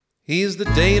He's the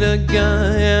data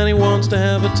guy and he wants to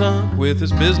have a talk with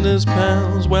his business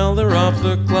pals while they're off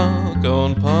the clock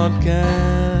on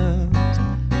podcast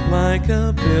like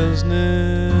a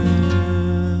business.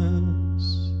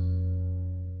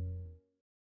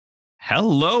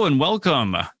 Hello and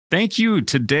welcome. Thank you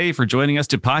today for joining us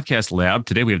to Podcast Lab.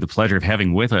 Today we have the pleasure of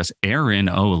having with us Erin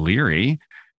O'Leary.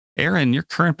 Erin, your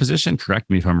current position, correct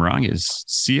me if I'm wrong, is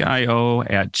CIO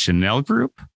at Shenck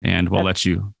Group, and we'll let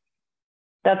you...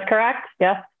 That's correct.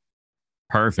 Yes.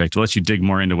 Perfect. We'll let you dig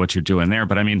more into what you're doing there.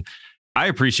 But I mean, I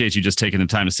appreciate you just taking the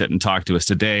time to sit and talk to us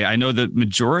today. I know the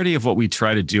majority of what we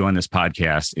try to do on this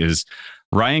podcast is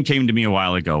Ryan came to me a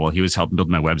while ago while he was helping build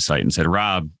my website and said,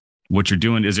 Rob, what you're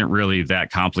doing isn't really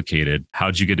that complicated.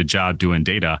 How'd you get a job doing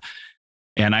data?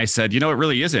 And I said, it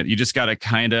really isn't. You just got to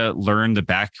kind of learn the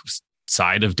back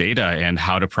side of data and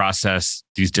how to process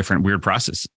these different weird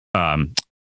processes.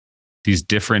 These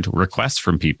different requests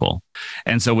from people.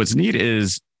 And so what's neat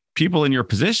is people in your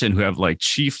position who have like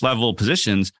chief level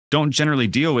positions don't generally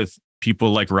deal with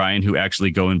people like Ryan who actually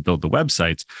go and build the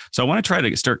websites. So I want to try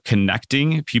to start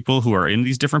connecting people who are in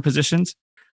these different positions,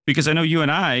 because I know you and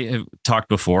I have talked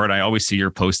before, and I always see your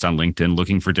posts on LinkedIn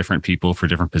looking for different people for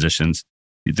different positions.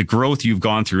 The growth you've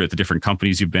gone through at the different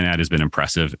companies you've been at has been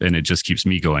impressive, and it just keeps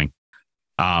me going.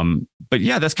 But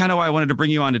yeah, that's kind of why I wanted to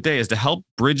bring you on today, is to help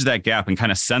bridge that gap and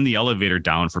kind of send the elevator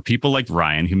down for people like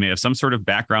Ryan, who may have some sort of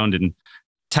background in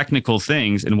technical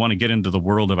things and want to get into the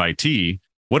world of IT.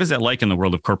 What is that like in the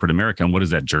world of corporate America? And what has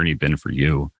that journey been for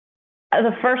you?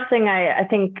 The first thing I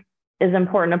think is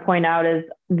important to point out is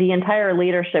the entire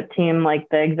leadership team, like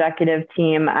the executive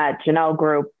team at Shenck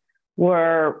Group,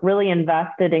 were really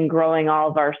invested in growing all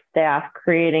of our staff,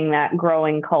 creating that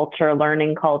growing culture,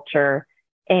 learning culture,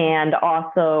 and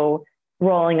also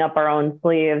rolling up our own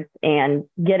sleeves and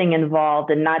getting involved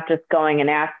and not just going and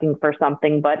asking for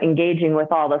something, but engaging with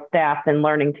all the staff and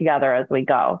learning together as we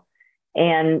go.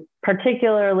 And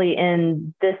particularly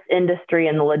in this industry,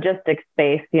 in the logistics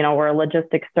space, we're a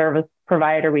logistics service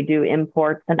provider. We do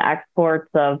imports and exports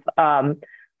of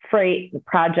freight,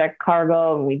 project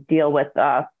cargo, and we deal with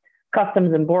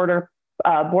customs and border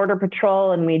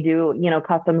patrol, and we do,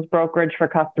 customs brokerage for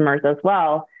customers as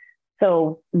well.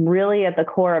 So really at the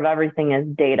core of everything is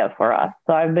data for us.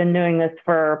 So I've been doing this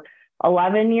for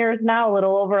 11 years now, a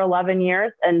little over 11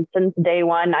 years. And since day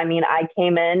one, I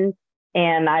came in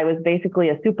and I was basically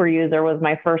a super user was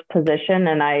my first position.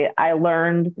 And I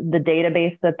learned the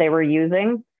database that they were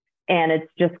using, and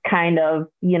it's just kind of,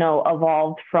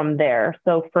 evolved from there.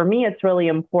 So for me, it's really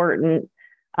important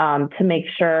to make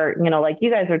sure, like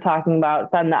you guys are talking about,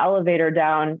 send the elevator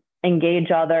down, engage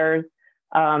others,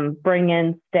 bring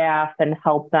in staff and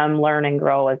help them learn and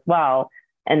grow as well.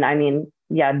 And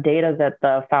data's at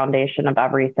the foundation of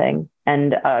everything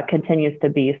and continues to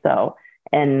be so.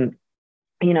 And,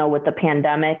 with the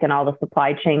pandemic and all the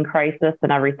supply chain crisis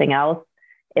and everything else,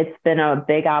 it's been a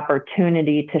big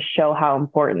opportunity to show how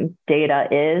important data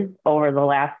is over the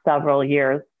last several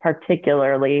years,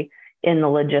 particularly in the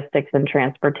logistics and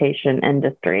transportation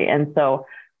industry. And so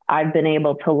I've been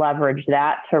able to leverage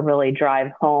that to really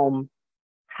drive home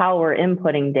how we're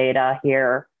inputting data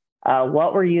here,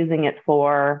 what we're using it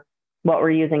for, what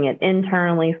we're using it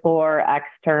internally for,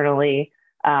 externally,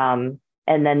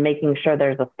 and then making sure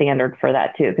there's a standard for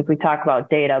that too. Because we talk about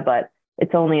data, but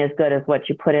it's only as good as what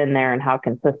you put in there and how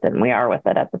consistent we are with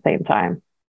it at the same time.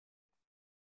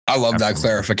 I love that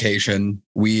clarification.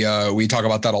 We talk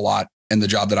about that a lot in the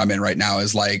job that I'm in right now,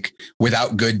 is like,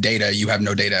 without good data, you have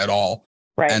no data at all.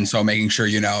 Right. And so making sure,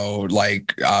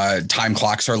 time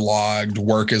clocks are logged,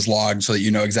 work is logged so that you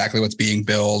know exactly what's being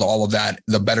billed, all of that.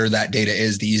 The better that data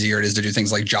is, the easier it is to do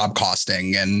things like job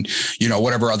costing and,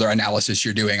 whatever other analysis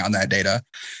you're doing on that data.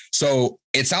 So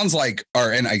it sounds like,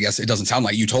 and I guess it doesn't sound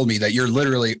like, you told me that you're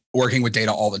literally working with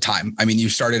data all the time. You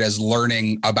started as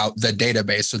learning about the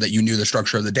database so that you knew the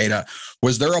structure of the data.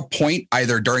 Was there a point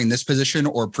either during this position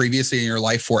or previously in your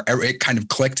life where it kind of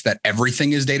clicked that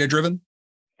everything is data driven?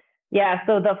 Yeah.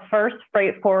 So the first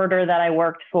freight forwarder that I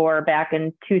worked for back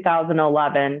in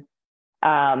 2011,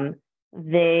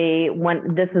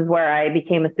 this is where I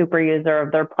became a super user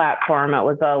of their platform. It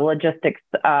was a logistics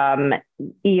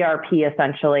ERP,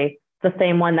 essentially, the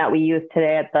same one that we use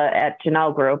today at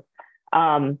Shenck Group.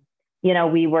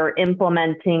 We were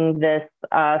implementing this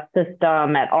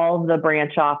system at all of the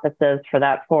branch offices for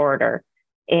that forwarder.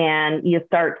 And you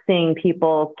start seeing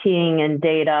people keying in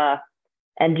data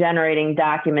and generating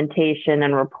documentation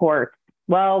and reports.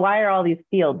 Well, why are all these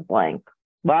fields blank?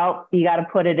 Well, you got to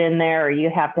put it in there, or you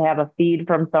have to have a feed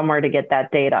from somewhere to get that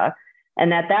data.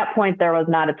 And at that point, there was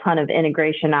not a ton of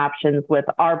integration options with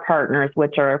our partners,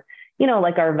 which are,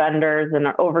 like our vendors and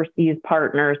our overseas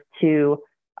partners to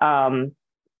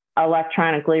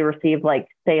electronically receive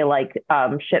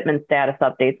shipment status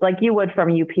updates like you would from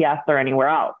UPS or anywhere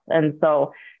else. And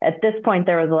so at this point,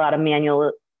 there was a lot of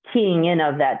manual keying in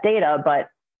of that data, but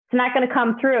it's not going to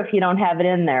come through if you don't have it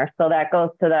in there. So that goes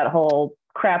to that whole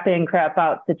crap in, crap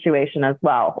out situation as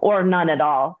well, or none at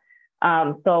all.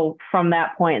 So from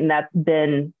that point, and that's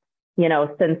been,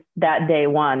 since that day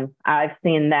one, I've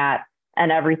seen that,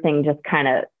 and everything just kind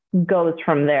of goes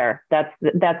from there. That's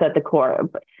at the core.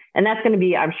 And that's going to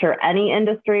be, I'm sure, any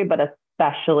industry, but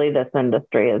especially this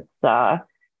industry.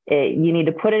 You need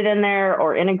to put it in there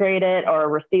or integrate it or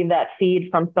receive that feed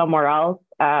from somewhere else.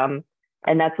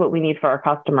 And that's what we need for our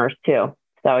customers too.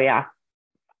 So, yeah.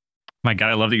 My God,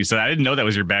 I love that you said that. I didn't know that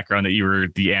was your background, that you were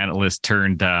the analyst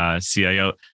turned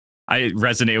CIO. I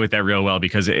resonate with that real well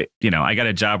because, I got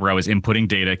a job where I was inputting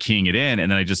data, keying it in,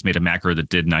 and then I just made a macro that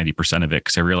did 90% of it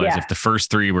because I realized if the first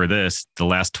 3 were this, the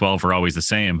last 12 were always the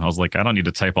same. I was like, I don't need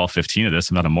to type all 15 of this.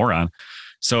 I'm not a moron.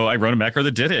 So I wrote a macro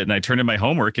that did it, and I turned in my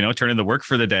homework, turned in the work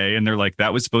for the day. And they're like,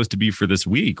 that was supposed to be for this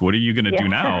week. What are you going to do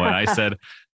now? And I said,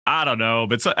 I don't know,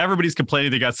 but everybody's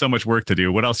complaining they got so much work to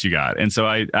do. What else you got? And so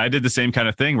I did the same kind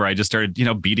of thing where I just started,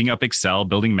 beating up Excel,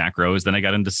 building macros. Then I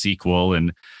got into SQL,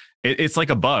 and it's like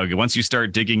a bug. Once you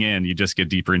start digging in, you just get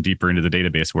deeper and deeper into the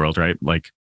database world, right? Like,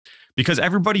 because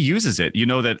everybody uses it,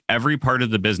 that every part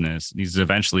of the business needs to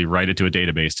eventually write it to a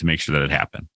database to make sure that it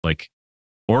happened,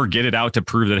 or get it out to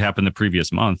prove that it happened the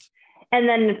previous month. And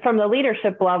then from the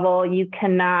leadership level, you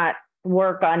cannot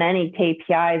work on any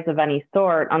KPIs of any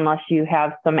sort unless you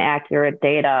have some accurate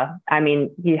data. I mean,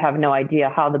 you have no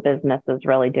idea how the business is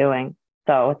really doing.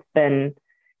 So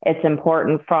it's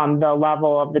important from the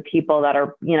level of the people that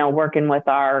are, working with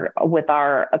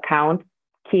our accounts,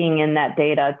 keying in that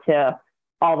data to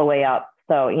all the way up.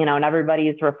 So, and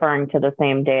everybody's referring to the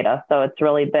same data. So it's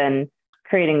really been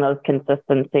creating those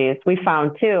consistencies. We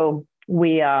found too,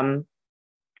 we've grown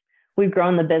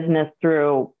the business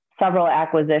through several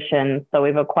acquisitions. So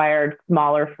we've acquired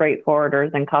smaller freight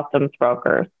forwarders and customs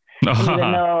brokers.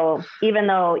 And even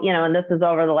though, and this is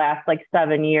over the last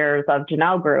 7 years of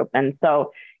Janelle Group. And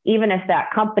so even if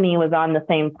that company was on the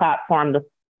same platform, the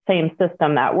same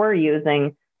system that we're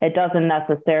using, it doesn't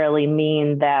necessarily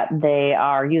mean that they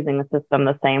are using the system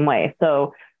the same way.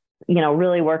 So,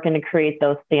 really working to create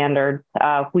those standards.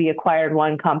 We acquired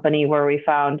one company where we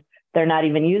found they're not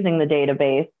even using the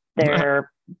database.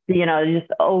 They're,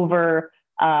 just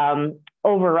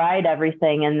override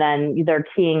everything, and then they're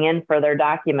keying in for their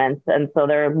documents. And so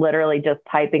they're literally just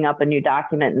typing up a new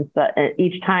document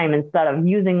each time instead of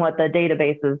using what the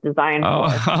database is designed for.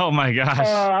 Oh my gosh.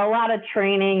 So a lot of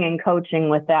training and coaching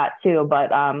with that too. But,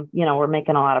 we're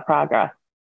making a lot of progress.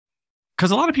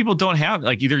 Because a lot of people don't have,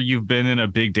 either you've been in a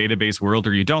big database world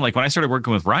or you don't. Like when I started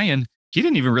working with Ryan, he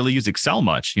didn't even really use Excel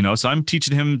much, so I'm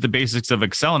teaching him the basics of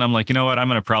Excel, and I'm like, you know what, I'm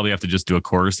going to probably have to just do a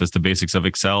course that's the basics of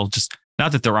Excel. Just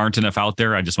not that there aren't enough out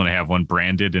there. I just want to have one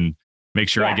branded and make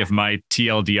sure I give my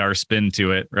TLDR spin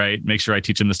to it, right? Make sure I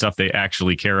teach them the stuff they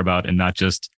actually care about and not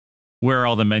just where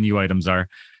all the menu items are.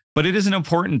 But it is an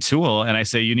important tool. And I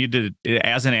say you need to,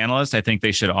 as an analyst, I think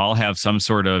they should all have some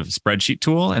sort of spreadsheet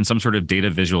tool and some sort of data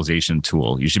visualization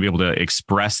tool. You should be able to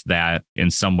express that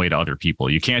in some way to other people.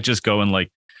 You can't just go and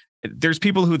there's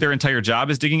people who their entire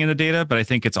job is digging in the data, but I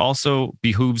think it's also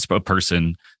behooves a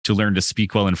person to learn to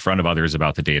speak well in front of others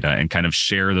about the data and kind of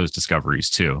share those discoveries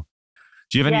too.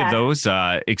 Do you have any of those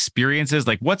experiences?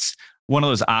 What's one of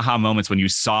those aha moments when you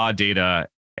saw data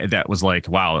that was like,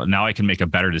 wow, now I can make a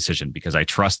better decision because I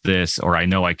trust this, or I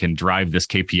know I can drive this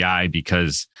KPI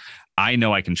because I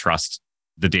know I can trust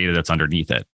the data that's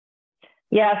underneath it?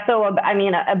 Yeah. So,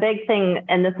 a big thing,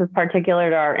 and this is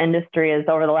particular to our industry, is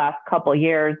over the last couple of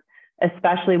years,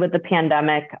 especially with the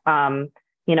pandemic,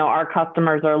 our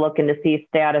customers are looking to see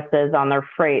statuses on their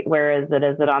freight. Where is it?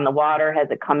 Is it on the water? Has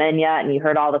it come in yet? And you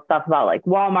heard all the stuff about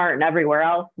Walmart and everywhere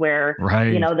else where,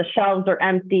 the shelves are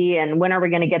empty and when are we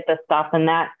going to get this stuff? And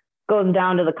that goes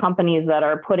down to the companies that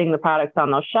are putting the products on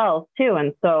those shelves too.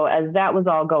 And so as that was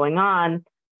all going on,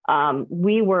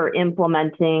 we were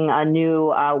implementing a new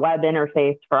web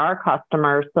interface for our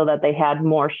customers so that they had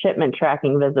more shipment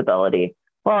tracking visibility.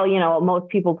 Well, most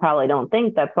people probably don't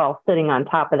think that's all sitting on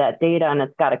top of that data and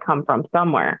it's got to come from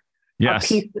somewhere.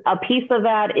 Yes. A piece of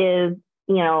that is,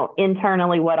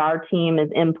 internally what our team is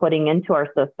inputting into our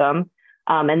system.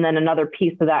 And then another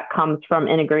piece of that comes from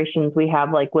integrations we have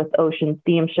with ocean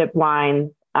steamship lines,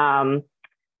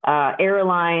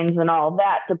 airlines and all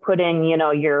that to put in,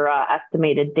 your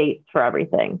estimated dates for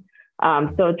everything.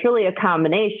 So it's really a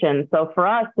combination. So for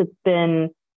us, it's been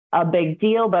a big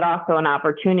deal, but also an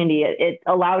opportunity. It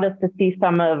allowed us to see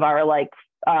some of our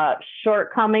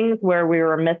shortcomings where we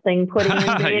were missing putting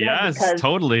in data. Yes, because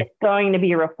totally. It's going to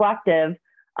be reflective,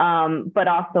 but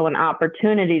also an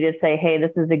opportunity to say, hey,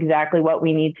 this is exactly what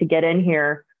we need to get in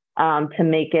here to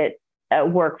make it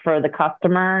work for the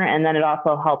customer. And then it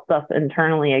also helps us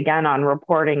internally, again, on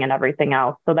reporting and everything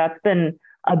else. So that's been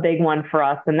a big one for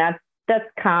us. And that's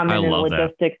common in the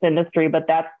logistics industry, but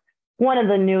that's one of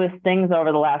the newest things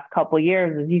over the last couple of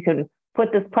years is you can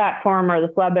put this platform or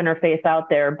this web interface out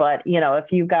there, but if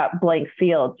you've got blank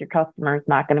fields, your customer is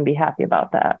not going to be happy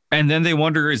about that. And then they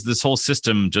wonder, is this whole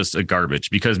system just a garbage?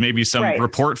 Because maybe some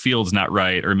report field's not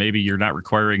right, or maybe you're not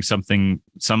requiring something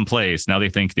someplace. Now they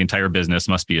think the entire business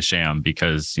must be a sham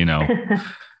because,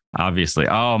 obviously.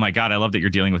 Oh my God. I love that you're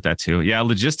dealing with that too. Yeah.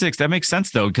 Logistics. That makes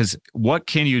sense though. Because what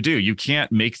can you do? You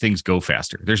can't make things go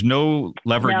faster. There's no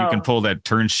lever you can pull that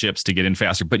turns ships to get in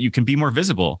faster, but you can be more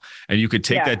visible and you could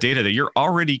take that data that you're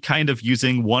already kind of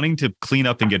using, wanting to clean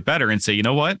up and get better and say, you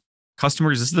know what,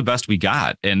 customers, this is the best we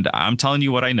got. And I'm telling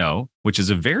you what I know, which is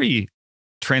a very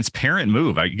transparent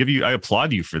move. I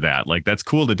applaud you for that. Like, that's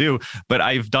cool to do, but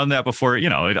I've done that before,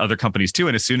 at other companies too.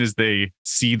 And as soon as they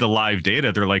see the live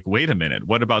data, they're like, wait a minute,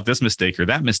 what about this mistake or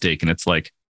that mistake? And it's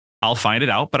like, I'll find it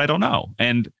out, but I don't know.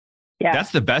 And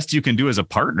that's the best you can do as a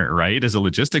partner, right? As a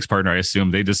logistics partner, I assume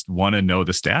they just want to know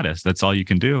the status. That's all you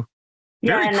can do.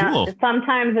 Very cool.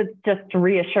 Sometimes it's just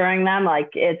reassuring them, like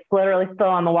it's literally still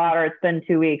on the water. It's been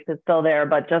 2 weeks. It's still there,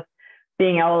 but just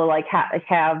being able to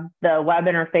have the web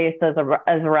interface as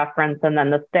a reference, and then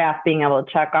the staff being able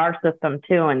to check our system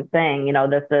too and saying,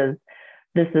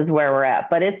 this is where we're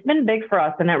at. But it's been big for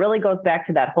us, and it really goes back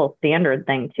to that whole standard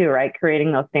thing too, right?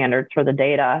 Creating those standards for the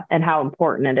data and how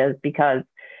important it is, because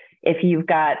if you've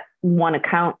got one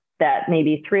account that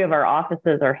maybe 3 of our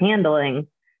offices are handling,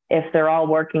 if they're all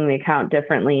working the account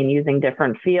differently and using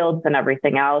different fields and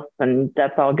everything else, and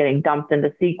that's all getting dumped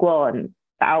into SQL, and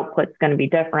the output's going to be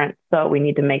different. So we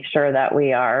need to make sure that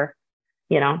we are,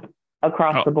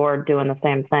 across the board doing the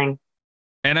same thing.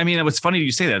 And I mean, it was funny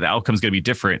you say that the outcome's going to be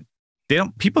different.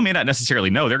 People may not necessarily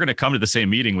know. They're going to come to the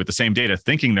same meeting with the same data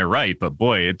thinking they're right, but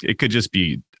boy, it could just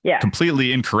be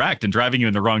completely incorrect and driving you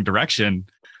in the wrong direction.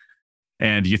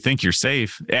 And you think you're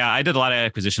safe. Yeah, I did a lot of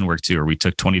acquisition work too, where we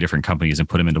took 20 different companies and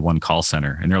put them into one call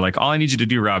center. And they're like, all I need you to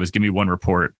do, Rob, is give me one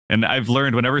report. And I've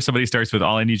learned whenever somebody starts with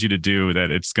all I need you to do, that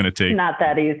it's going to take not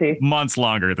that easy, months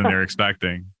longer than they're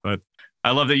expecting. But I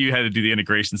love that you had to do the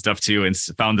integration stuff too, and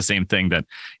found the same thing, that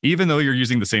even though you're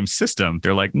using the same system,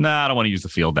 they're like, nah, I don't want to use the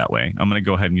field that way. I'm going to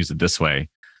go ahead and use it this way.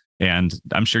 And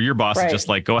I'm sure your boss is just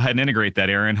like, go ahead and integrate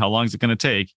that, Erin. How long is it going to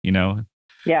take?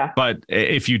 Yeah. But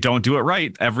if you don't do it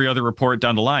right, every other report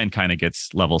down the line kind of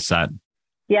gets level set.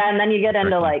 Yeah. And then you get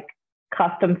into like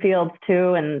custom fields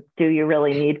too. And do you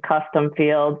really need custom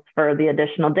fields for the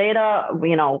additional data?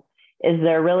 Is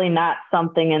there really not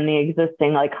something in the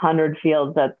existing 100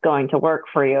 fields that's going to work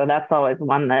for you? That's always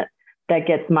one that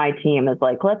gets my team, is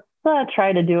like, let's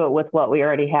try to do it with what we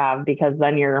already have, because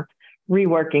then you're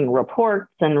reworking reports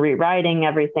and rewriting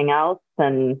everything else.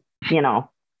 And, Oh,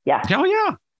 yeah.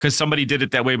 Because somebody did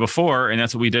it that way before, and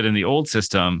that's what we did in the old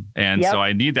system. And so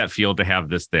I need that field to have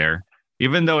this there,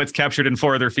 even though it's captured in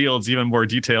 4 other fields, even more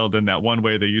detailed than that one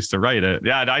way they used to write it.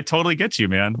 Yeah, I totally get you,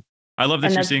 man. I love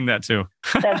that you're seeing that too.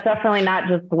 That's definitely not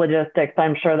just logistics.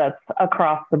 I'm sure that's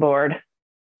across the board.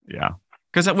 Yeah.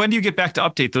 Because when do you get back to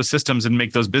update those systems and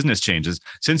make those business changes?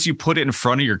 Since you put it in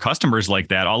front of your customers like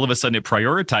that, all of a sudden it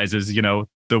prioritizes,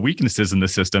 the weaknesses in the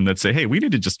system that say, hey, we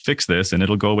need to just fix this and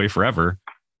it'll go away forever.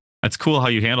 That's cool how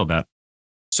you handled that.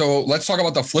 So let's talk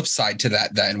about the flip side to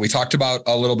that then. We talked about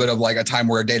a little bit of a time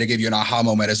where data gave you an aha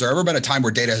moment. Has there ever been a time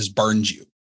where data has burned you?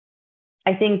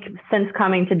 I think since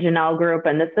coming to Janelle Group,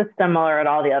 and this is similar at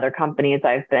all the other companies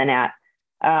I've been at,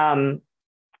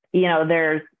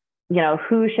 there's,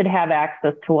 who should have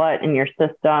access to what in your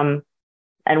system,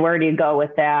 and where do you go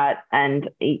with that, and,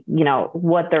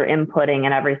 what they're inputting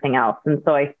and everything else. And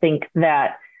so I think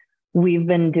that we've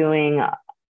been doing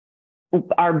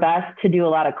our best to do a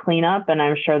lot of cleanup. And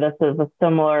I'm sure this is a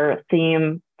similar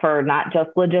theme for not just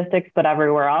logistics, but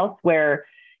everywhere else, where,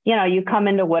 you come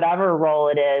into whatever role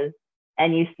it is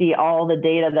and you see all the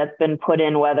data that's been put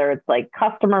in, whether it's like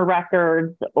customer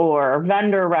records or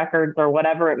vendor records or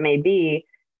whatever it may be.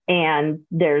 And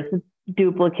there's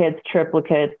duplicates,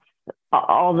 triplicates,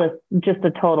 all this, just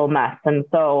a total mess. And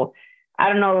so I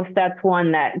don't know if that's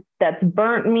one that's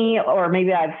burnt me, or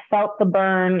maybe I've felt the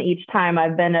burn each time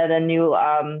I've been at a new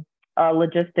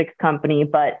logistics company,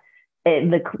 but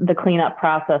the cleanup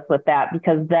process with that,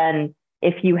 because then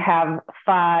if you have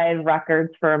 5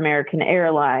 records for American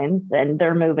Airlines and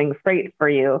they're moving freight for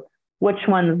you, which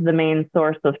one's the main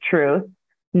source of truth?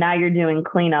 Now you're doing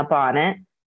cleanup on it.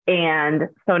 And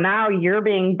so now you're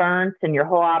being burnt and your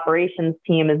whole operations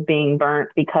team is being burnt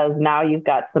because now you've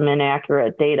got some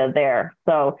inaccurate data there.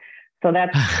 So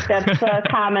that's a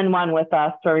common one with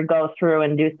us, where we go through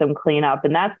and do some cleanup.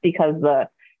 And that's because the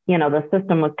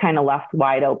system was kind of left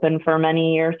wide open for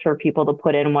many years for people to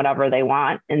put in whatever they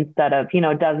want instead of,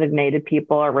 designated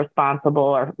people or responsible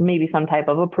or maybe some type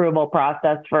of approval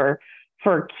process for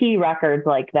key records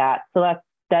like that. So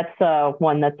that's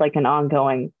one that's like an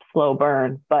ongoing slow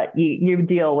burn, but you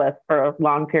deal with for a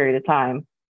long period of time.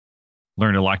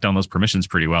 Learn to lock down those permissions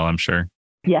pretty well, I'm sure.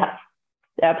 Yes,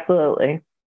 absolutely.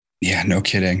 Yeah, no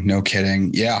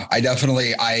kidding. Yeah, I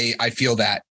definitely, I feel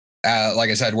that. Like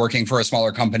I said, working for a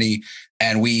smaller company,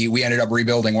 and we ended up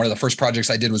rebuilding. One of the first projects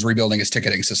I did was rebuilding his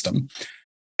ticketing system.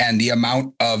 And the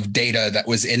amount of data that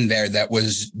was in there that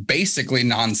was basically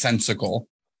nonsensical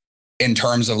in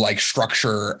terms of like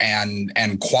structure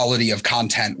and quality of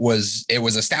content was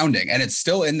astounding. And it's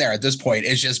still in there at this point.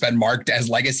 It's just been marked as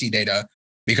legacy data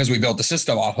because we built the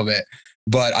system off of it.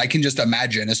 But I can just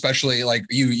imagine, especially like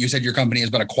you said, your company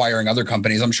has been acquiring other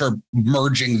companies. I'm sure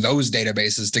merging those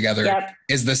databases together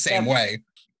is the same way.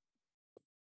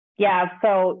 Yeah.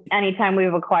 So anytime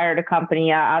we've acquired a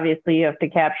company, obviously you have to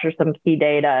capture some key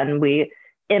data, and we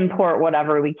import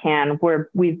whatever we can.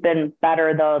 We've been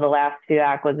better though the last few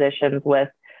acquisitions with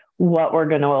what we're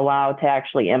going to allow to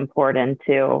actually import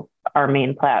into our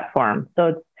main platform. So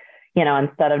it's,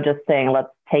 instead of just saying, let's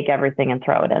take everything and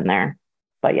throw it in there.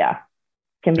 But yeah.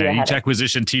 Each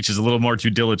acquisition teaches a little more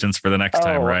due diligence for the next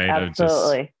time, right?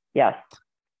 Absolutely. Yes.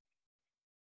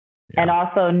 Yeah. And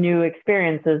also new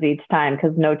experiences each time,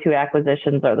 because no 2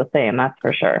 acquisitions are the same. That's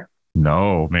for sure.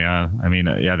 No, man. I mean,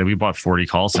 we bought 40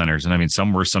 call centers, and I mean,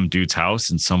 some were some dude's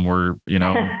house and some were,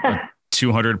 a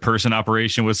 200 person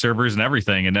operation with servers and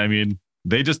everything. And I mean,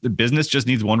 the business just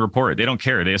needs one report. They don't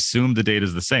care. They assume the data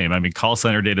is the same. I mean, call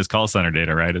center data is call center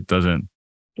data, right? It doesn't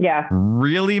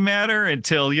really matter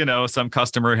until, some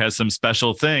customer has some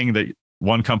special thing that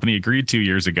one company agreed to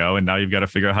years ago. And now you've got to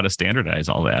figure out how to standardize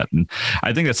all that. And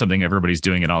I think that's something everybody's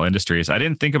doing in all industries. I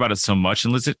didn't think about it so much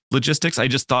in logistics. I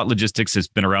just thought logistics has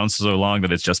been around so long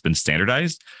that it's just been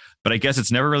standardized. But I guess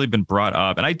it's never really been brought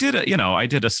up. And I did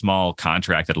a small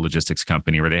contract at a logistics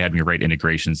company where they had me write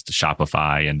integrations to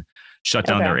Shopify and shut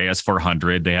down their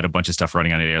AS400. They had a bunch of stuff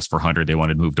running on AS400. They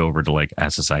wanted moved over to like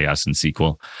SSIS and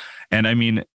SQL. And I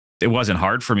mean, it wasn't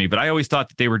hard for me, but I always thought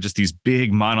that they were just these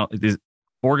big these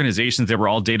organizations that were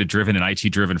all data driven and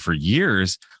IT driven for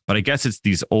years. But I guess it's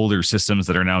these older systems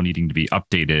that are now needing to be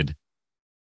updated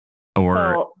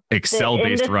or Excel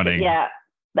based running. Yeah.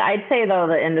 I'd say though,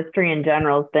 the industry in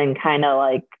general has been kind of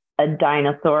like a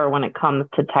dinosaur when it comes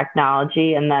to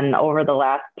technology. And then over the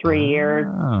last 3 years,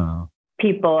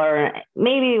 people are,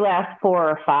 maybe last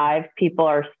 4 or 5, people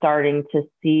are starting to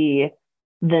see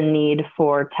the need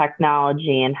for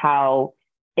technology and how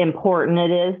important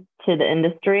it is to the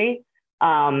industry.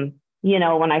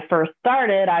 When I first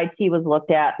started, IT was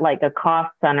looked at like a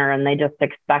cost center, and they just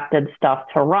expected stuff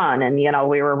to run. And,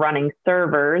 we were running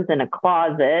servers in a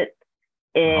closet,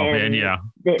 and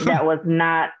that was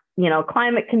not,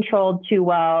 climate controlled too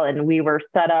well. And we were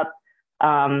set up,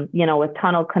 with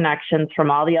tunnel connections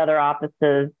from all the other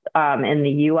offices in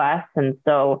the US. And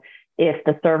so if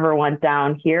the server went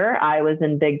down here, I was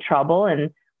in big trouble.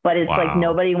 But it's like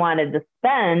nobody wanted to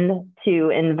spend to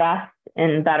invest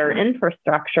in better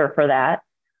infrastructure for that.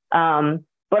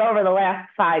 But over the last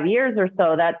 5 years or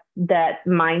so, that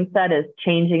mindset is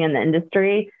changing in the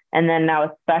industry. And then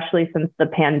now, especially since the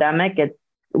pandemic, it's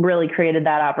really created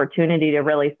that opportunity to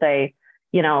really say,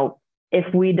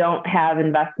 if we don't have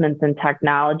investments in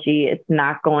technology, it's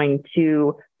not going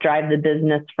to drive the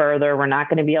business further. We're not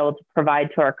going to be able to provide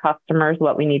to our customers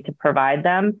what we need to provide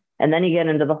them. And then you get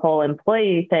into the whole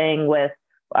employee thing with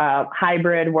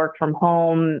hybrid work from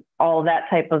home, all that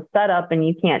type of setup. And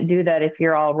you can't do that if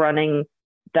you're all running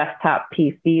desktop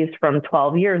PCs from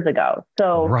 12 years ago.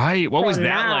 So, right. What was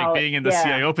that like, being in the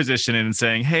CIO position and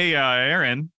saying, hey,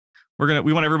 Erin,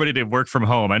 we want everybody to work from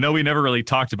home. I know we never really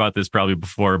talked about this probably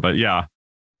before, but yeah.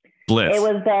 Blitz. It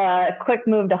was a quick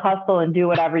move to hustle and do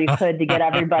whatever you could to get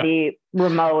everybody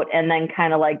remote, and then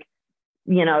kind of like,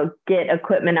 get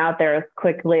equipment out there as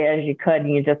quickly as you could.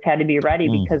 And you just had to be ready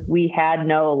because we had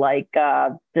no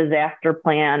disaster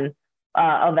plan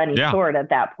of any sort at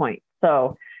that point.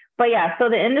 So, but yeah, so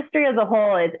the industry as a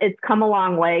whole, it's come a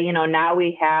long way. Now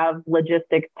we have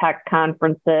logistics tech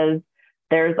conferences.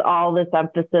 There's all this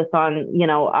emphasis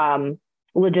on,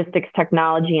 logistics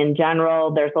technology in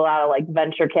general. There's a lot of like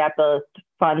venture capitalist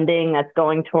funding that's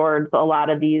going towards a lot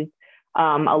of these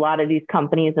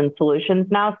companies and solutions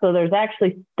now. So there's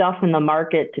actually stuff in the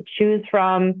market to choose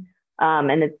from.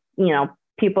 And it's,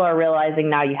 people are realizing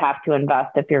now you have to invest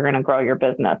if you're going to grow your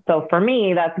business. So for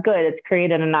me, that's good. It's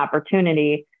created an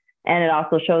opportunity, and it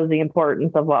also shows the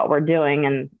importance of what we're doing.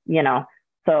 And,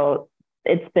 so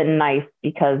it's been nice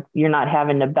because you're not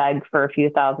having to beg for a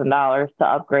few $1,000s to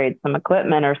upgrade some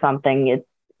equipment or something. It's,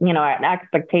 an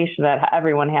expectation that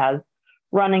everyone has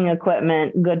running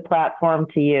equipment, good platform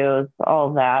to use, all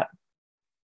of that.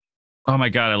 Oh my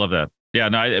God, I love that. Yeah,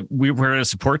 no, we're a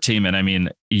support team, and I mean,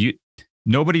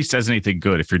 nobody says anything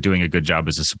good if you're doing a good job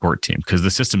as a support team because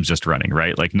the system's just running,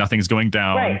 right? Like nothing's going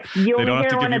down. Right. You only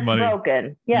hear when it's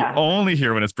broken. Yeah. You only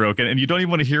hear when it's broken, and you don't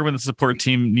even want to hear when the support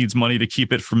team needs money to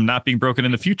keep it from not being broken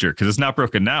in the future because it's not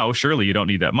broken now. Surely you don't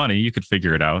need that money. You could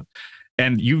figure it out.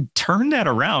 And you turn that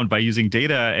around by using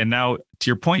data. And now, to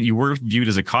your point, you were viewed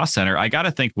as a cost center. I got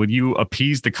to think, when you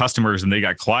appeased the customers and they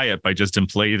got quiet by just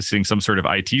emplacing some sort of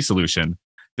IT solution,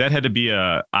 that had to be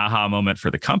a aha moment for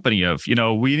the company of,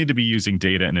 we need to be using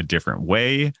data in a different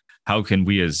way. How can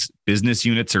we as business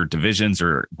units or divisions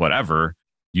or whatever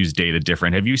use data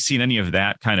different? Have you seen any of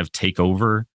that kind of take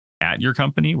over at your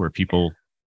company where people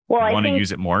want to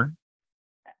use it more?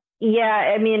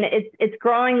 Yeah, I mean, it's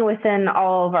growing within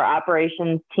all of our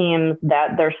operations teams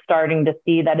that they're starting to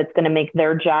see that it's going to make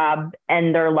their job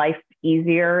and their life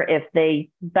easier if they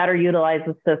better utilize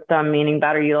the system, meaning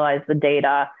better utilize the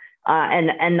data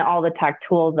and all the tech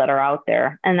tools that are out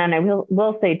there. And then I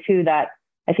will say too that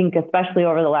I think especially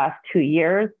over the last 2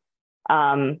 years,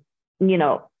 the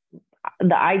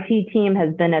IT team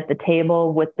has been at the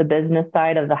table with the business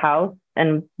side of the house.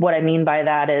 And what I mean by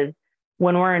that is,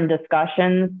 when we're in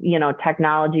discussions,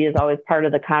 technology is always part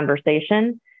of the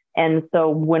conversation. And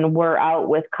so when we're out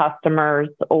with customers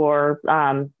or,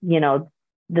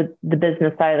 the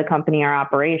business side of the company, our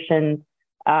operations,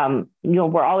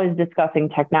 we're always discussing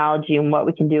technology and what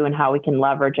we can do and how we can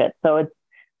leverage it. So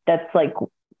that's like,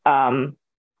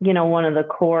 one of the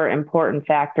core important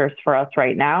factors for us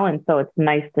right now. And so it's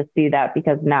nice to see that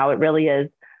because now it really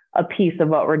is a piece of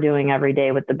what we're doing every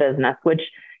day with the business, which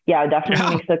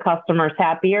definitely makes the customers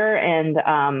happier. And,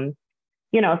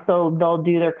 so they'll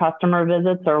do their customer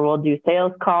visits or we'll do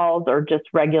sales calls or just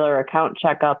regular account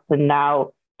checkups. And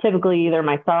now typically either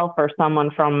myself or someone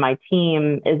from my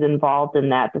team is involved in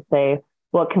that to say,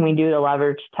 what can we do to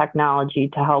leverage technology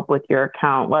to help with your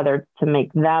account, whether it's to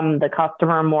make them, the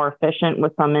customer, more efficient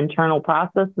with some internal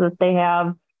process that they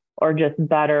have, or just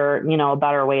better, a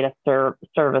better way to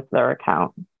service their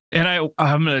account. And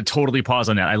I'm going to totally pause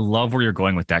on that. I love where you're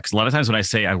going with that. Because a lot of times when I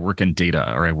say I work in data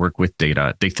or I work with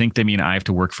data, they think they mean I have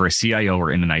to work for a CIO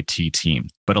or in an IT team.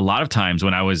 But a lot of times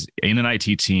when I was in an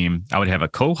IT team, I would have a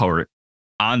cohort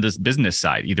on this business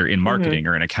side, either in marketing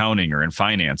or in accounting or in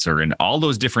finance or in all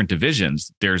those different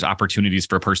divisions. There's opportunities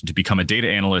for a person to become a data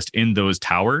analyst in those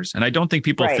towers. And I don't think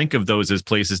people think of those as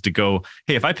places to go,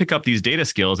 hey, if I pick up these data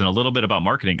skills and a little bit about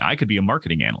marketing, I could be a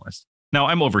marketing analyst. Now,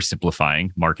 I'm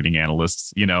oversimplifying marketing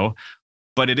analysts,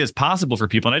 but it is possible for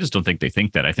people. And I just don't think they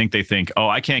think that. I think they think, oh,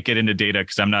 I can't get into data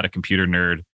because I'm not a computer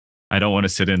nerd. I don't want to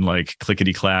sit in like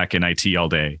clickety clack in IT all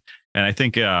day. And I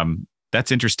think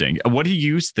that's interesting. What do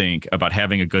you think about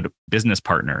having a good business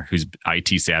partner who's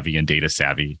IT savvy and data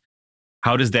savvy?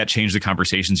 How does that change the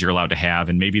conversations you're allowed to have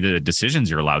and maybe the decisions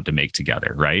you're allowed to make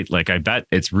together, right? Like, I bet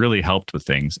it's really helped with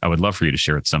things. I would love for you to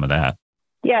share some of that.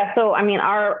 Yeah. So, I mean,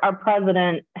 our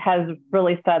president has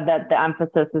really said that the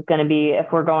emphasis is going to be, if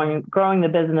we're growing the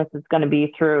business, it's going to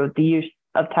be through the use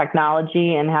of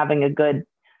technology and having a good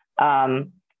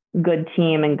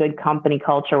team and good company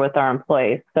culture with our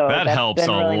employees. So that helps a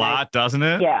really lot, nice. Doesn't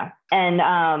it? Yeah.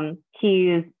 And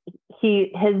his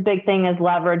big thing is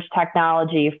leverage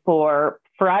technology for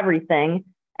everything.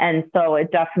 And so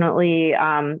it definitely,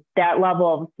 that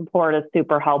level of support is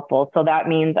super helpful. So that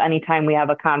means anytime we have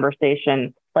a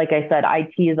conversation, like I said,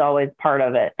 IT is always part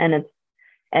of it. And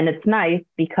it's nice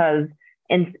because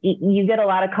you get a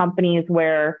lot of companies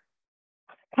where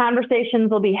conversations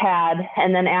will be had,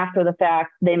 and then after the fact,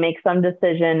 they make some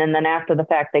decision. And then after the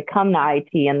fact, they come to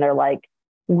IT and they're like,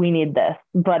 we need this.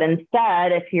 But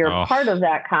instead, if you're part of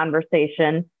that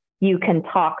conversation, you can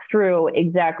talk through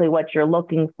exactly what you're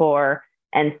looking for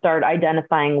and start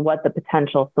identifying what the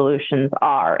potential solutions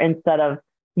are, instead of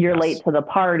you're late to the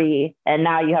party and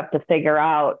now you have to figure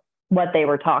out what they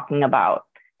were talking about.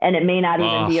 And it may not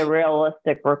even be a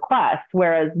realistic request.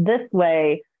 Whereas this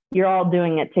way, you're all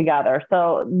doing it together.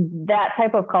 So that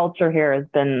type of culture here has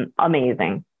been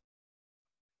amazing.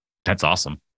 That's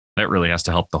awesome. That really has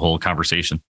to help the whole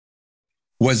conversation.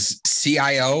 was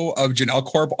CIO of Janelle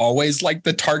Corp always like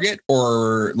the target?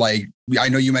 Or like, I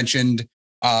know you mentioned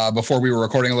before we were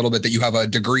recording a little bit that you have a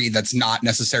degree that's not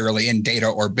necessarily in data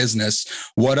or business.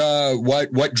 What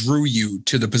drew you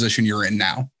to the position you're in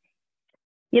now?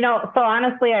 So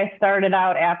honestly, I started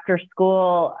out after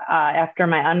school, after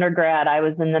my undergrad, I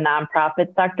was in the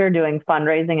nonprofit sector doing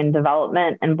fundraising and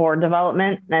development and board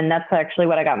development. And that's actually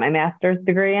what I got my master's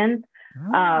degree in.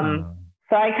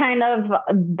 So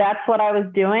that's what I was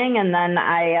doing. And then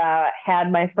I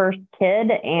had my first kid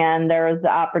and there was the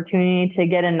opportunity to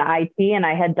get into IT. And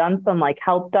I had done some like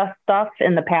help desk stuff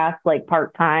in the past, like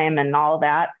part-time and all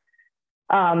that.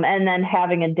 And then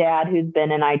having a dad who's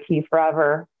been in IT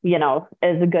forever,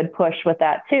 is a good push with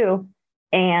that too.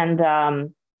 And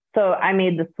so I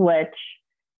made the switch.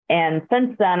 And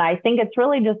since then, I think it's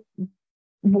really just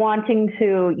wanting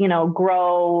to,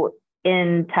 grow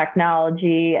in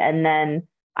technology. And then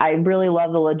I really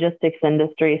love the logistics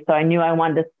industry. So I knew I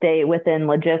wanted to stay within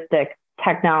logistics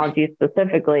technology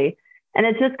specifically. And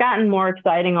it's just gotten more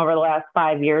exciting over the last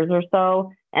 5 years or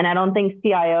so. And I don't think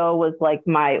CIO was like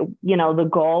my, the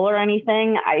goal or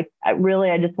anything. I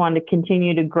just wanted to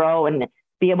continue to grow and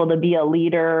be able to be a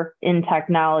leader in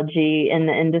technology in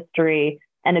the industry.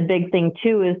 And a big thing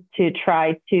too is to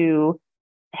try to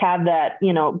have that,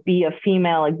 be a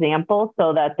female example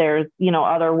so that there's,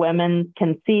 other women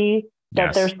can see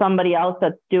that there's somebody else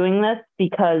that's doing this,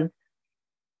 because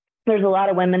there's a lot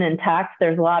of women in tech,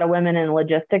 there's a lot of women in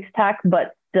logistics tech,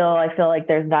 but still I feel like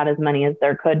there's not as many as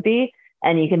there could be.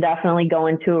 And you can definitely go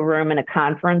into a room in a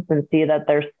conference and see that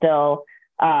there's still,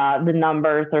 the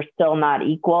numbers are still not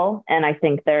equal. And I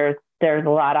think there's a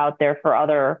lot out there for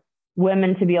other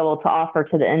women to be able to offer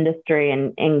to the industry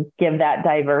and give that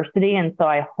diversity. And so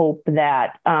I hope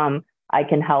that I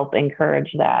can help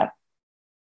encourage that.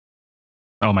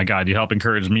 Oh my God, you help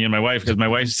encourage me and my wife, because my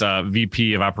wife's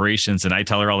VP of operations, and I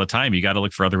tell her all the time, you got to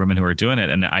look for other women who are doing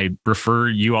it. And I refer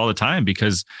you all the time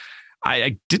because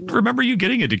I didn't remember you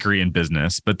getting a degree in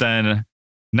business, but then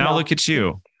now look at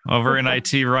you over in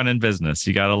IT running business.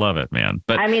 You got to love it, man.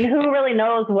 But I mean, who really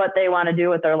knows what they want to do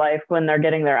with their life when they're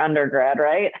getting their undergrad,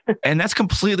 right? And that's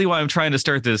completely why I'm trying to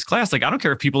start this class. Like, I don't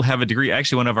care if people have a degree.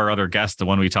 Actually, one of our other guests, the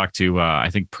one we talked to, I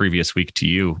think previous week to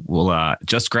you, will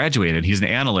just graduated. He's an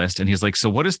analyst. And he's like, so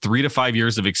what does 3 to 5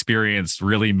 years of experience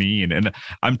really mean? And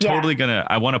I'm totally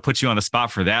I want to put you on the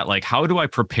spot for that. Like, how do I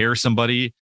prepare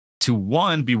somebody to,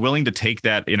 one, be willing to take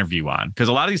that interview on? Because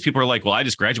a lot of these people are like, well, I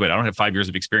just graduated. I don't have 5 years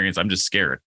of experience. I'm just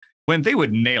scared. When they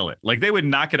would nail it, like they would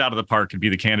knock it out of the park and be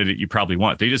the candidate you probably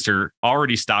want. They just are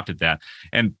already stopped at that.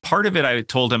 And part of it, I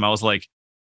told him, I was like,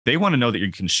 they want to know that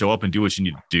you can show up and do what you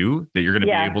need to do, that you're going to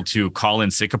be able to call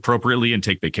in sick appropriately and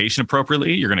take vacation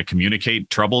appropriately. You're going to communicate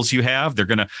troubles you have. They're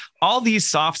going to, all these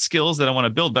soft skills that I want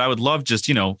to build, but I would love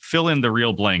just, fill in the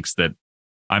real blanks that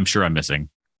I'm sure I'm missing.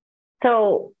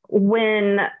 So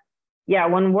when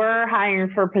we're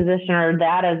hiring for a position, or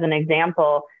that as an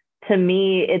example, to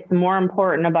me, it's more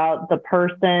important about the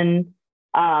person,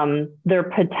 their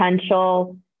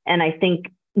potential. And I think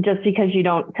just because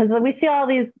because we see all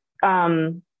these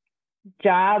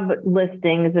job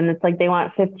listings and it's like they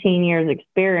want 15 years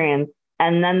experience,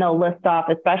 and then they'll list off,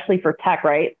 especially for tech,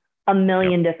 right, a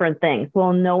million different things.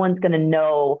 Well, no one's going to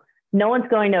know. No one's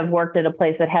going to have worked at a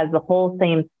place that has the whole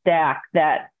same stack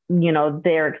that,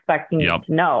 they're expecting you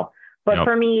to know. But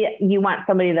for me, you want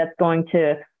somebody that's going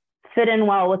to fit in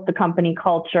well with the company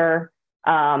culture.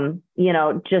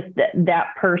 Just that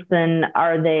person,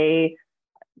 are they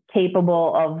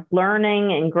capable of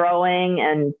learning and growing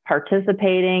and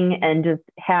participating and just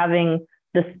having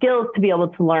the skills to be able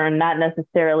to learn, not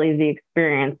necessarily the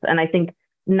experience. And I think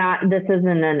this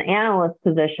isn't an analyst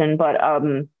position, but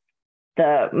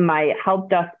my help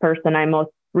desk person I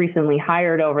most recently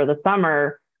hired over the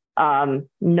summer,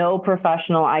 no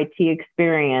professional IT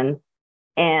experience.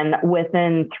 And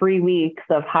within 3 weeks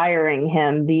of hiring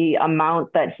him, the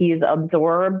amount that he's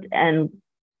absorbed and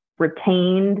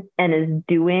retained and is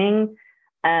doing,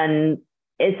 and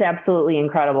it's absolutely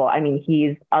incredible. I mean,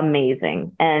 he's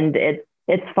amazing. And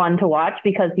it's fun to watch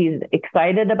because he's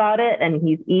excited about it and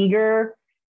he's eager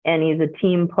and he's a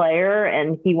team player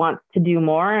and he wants to do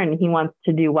more and he wants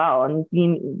to do well. And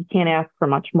you can't ask for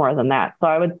much more than that. So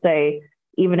I would say,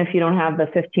 even if you don't have the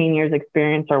 15 years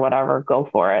experience or whatever, go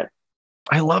for it.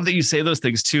 I love that you say those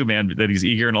things too, man, that he's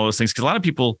eager and all those things. Because a lot of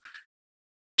people,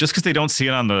 just because they don't see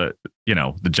it on the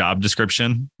job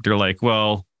description, they're like,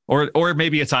 well, or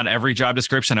maybe it's on every job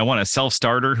description. I want a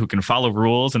self-starter who can follow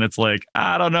rules. And it's like,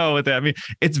 I don't know what that means.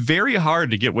 It's very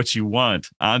hard to get what you want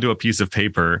onto a piece of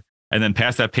paper and then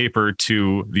pass that paper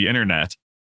to the internet.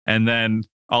 And then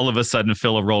all of a sudden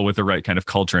fill a role with the right kind of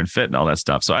culture and fit and all that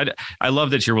stuff. So I love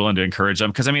that you're willing to encourage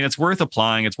them, because I mean, it's worth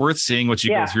applying. It's worth seeing what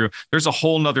you go through. There's a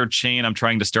whole nother chain I'm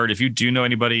trying to start. If you do know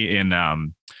anybody in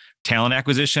talent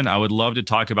acquisition, I would love to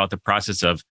talk about the process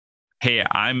of, hey,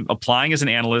 I'm applying as an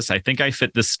analyst. I think I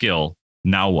fit the skill.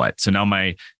 Now what? So now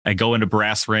I go into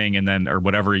Brass Ring and then, or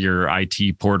whatever your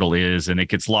IT portal is, and it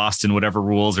gets lost in whatever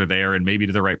rules are there and maybe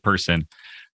to the right person.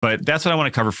 But that's what I want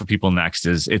to cover for people next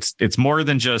is it's more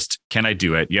than just, can I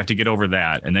do it? You have to get over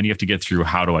that. And then you have to get through,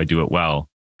 how do I do it well?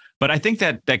 But I think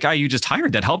that guy you just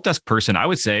hired, that help desk person, I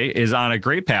would say is on a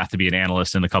great path to be an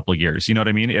analyst in a couple of years. You know what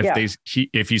I mean?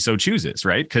 If he so chooses,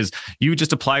 right? Because you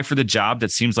just apply for the job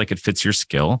that seems like it fits your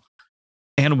skill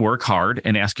and work hard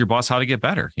and ask your boss how to get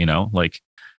better. You know, like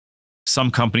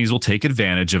some companies will take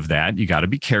advantage of that. You got to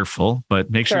be careful, but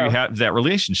make sure you have that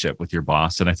relationship with your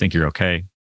boss. And I think you're okay.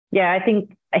 Yeah, I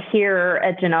think here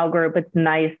at Janelle Group, it's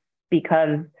nice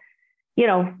because, you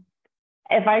know,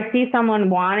 if I see someone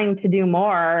wanting to do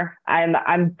more,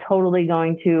 I'm totally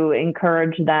going to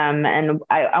encourage them, and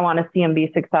I want to see them be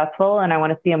successful, and I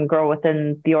want to see them grow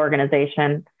within the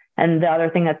organization. And the other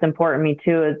thing that's important to me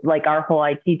too is like our whole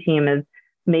IT team is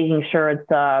making sure it's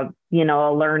a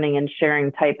learning and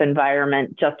sharing type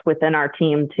environment just within our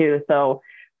team too. So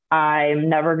I'm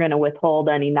never going to withhold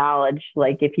any knowledge.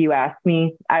 Like if you ask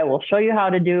me, I will show you how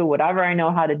to do whatever I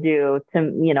know how to do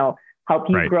to, help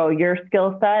you grow your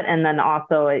skill set. And then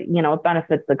also, it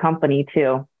benefits the company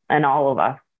too, and all of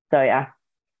us. So, yeah.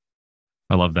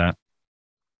 I love that.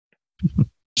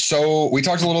 So we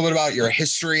talked a little bit about your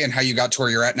history and how you got to where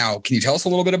you're at now. Can you tell us a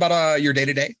little bit about your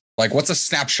day-to-day? Like what's a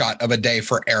snapshot of a day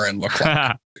for Erin look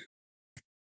like?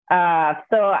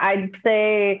 So I'd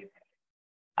say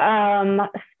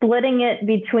splitting it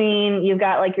between, you've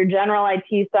got like your general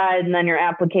IT side and then your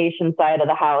application side of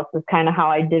the house is kind of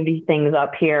how I divvy things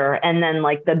up here. And then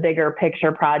like the bigger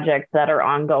picture projects that are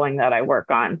ongoing that I work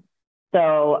on.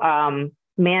 So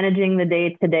managing the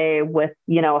day to day with,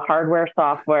 hardware,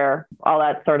 software, all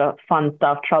that sort of fun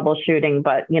stuff, troubleshooting.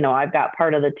 But, I've got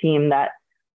part of the team that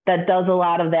does a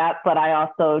lot of that, but I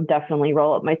also definitely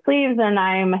roll up my sleeves and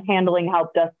I'm handling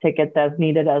help desk tickets as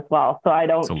needed as well. So I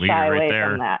don't shy away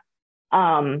from that.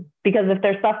 Because if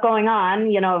there's stuff going on,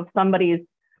 if somebody's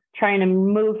trying to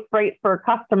move freight for a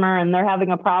customer and they're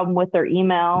having a problem with their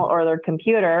email or their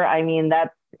computer, I mean,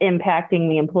 that's impacting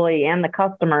the employee and the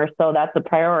customer. So that's a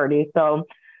priority. So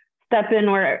step in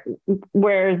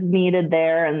where is needed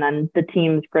there. And then the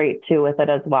team's great too with it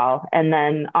as well. And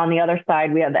then on the other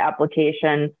side, we have the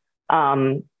application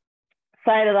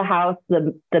side of the house.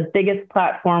 The biggest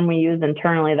platform we use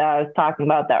internally that I was talking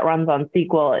about that runs on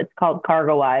SQL, it's called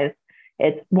CargoWise.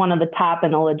 It's one of the top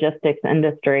in the logistics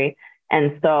industry.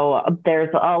 And so there's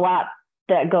a lot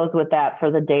that goes with that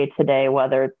for the day to day,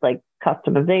 whether it's like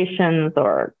customizations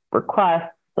or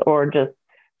requests or just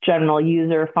general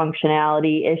user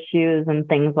functionality issues and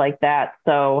things like that.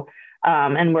 So,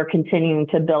 and we're continuing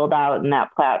to build out in that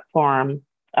platform,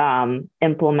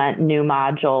 implement new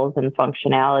modules and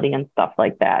functionality and stuff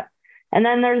like that. And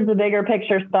then there's the bigger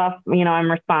picture stuff.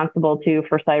 I'm responsible too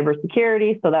for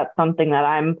cybersecurity. So that's something that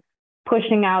I'm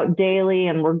pushing out daily,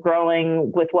 and we're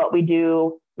growing with what we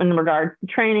do in regards to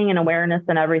training and awareness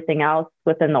and everything else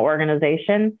within the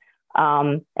organization.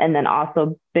 And then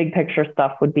also big picture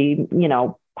stuff would be,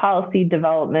 policy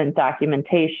development,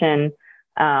 documentation,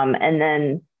 and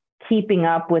then keeping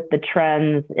up with the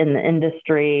trends in the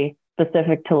industry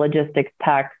specific to logistics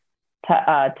tech,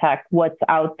 what's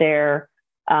out there,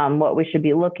 what we should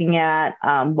be looking at,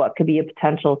 what could be a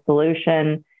potential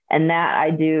solution. And that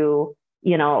I do,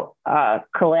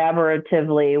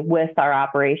 collaboratively with our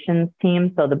operations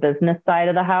team. So the business side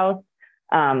of the house.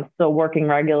 So working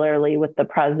regularly with the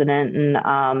president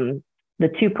and the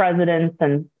two presidents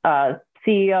and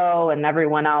CEO and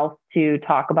everyone else to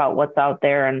talk about what's out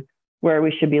there and where we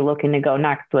should be looking to go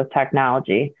next with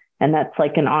technology. And that's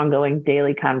like an ongoing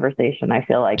daily conversation, I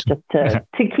feel like, just to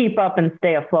keep up and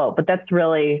stay afloat. But that's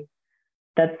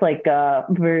like a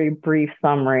very brief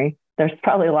summary. There's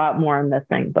probably a lot more I'm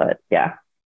missing, but yeah.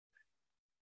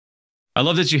 I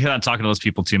love that you hit on talking to those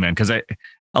people too, man, because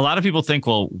a lot of people think,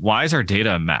 well, why is our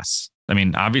data a mess? I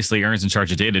mean, obviously, Erin's in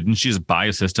charge of data. Didn't she just buy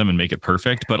a system and make it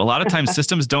perfect? But a lot of times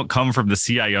systems don't come from the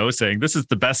CIO saying, this is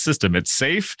the best system. It's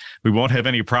safe. We won't have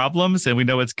any problems. And we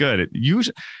know it's good.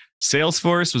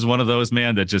 Salesforce was one of those,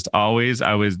 man, that just always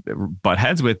I was butt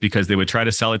heads with, because they would try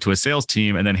to sell it to a sales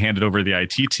team and then hand it over to the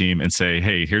IT team and say,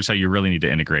 hey, here's how you really need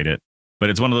to integrate it. But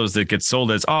it's one of those that gets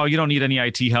sold as, oh, you don't need any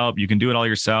IT help. You can do it all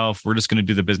yourself. We're just going to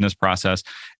do the business process.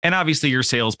 And obviously your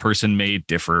salesperson may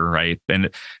differ, right? And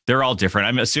they're all different.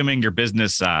 I'm assuming your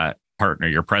business partner,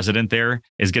 your president there,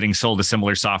 is getting sold a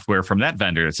similar software from that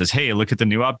vendor. It says, hey, look at the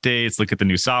new updates, look at the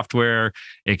new software.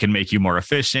 It can make you more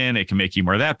efficient. It can make you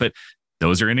more of that. But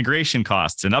those are integration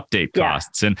costs and update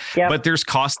costs. But there's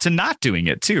cost to not doing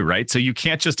it too, right? So you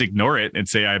can't just ignore it and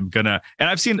say, and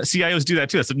I've seen CIOs do that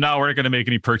too. I said, no, we're not going to make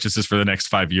any purchases for the next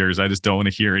 5 years. I just don't want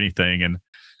to hear anything. And,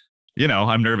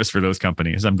 I'm nervous for those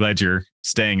companies. I'm glad you're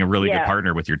staying a really good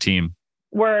partner with your team.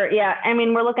 We're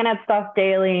looking at stuff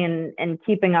daily and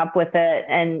keeping up with it.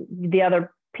 And the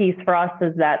other piece for us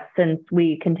is that since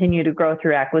we continue to grow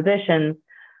through acquisitions,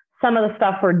 some of the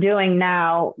stuff we're doing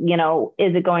now,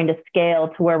 is it going to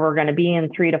scale to where we're going to be in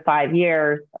 3 to 5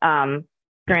 years?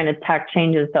 Granted, tech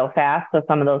changes so fast, so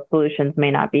some of those solutions may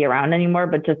not be around anymore,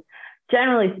 but just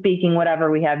generally speaking,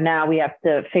 whatever we have now, we have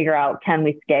to figure out, can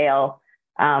we scale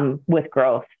with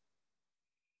growth?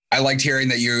 I liked hearing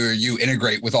that you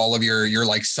integrate with all of your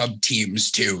like sub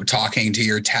teams too, talking to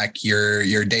your tech,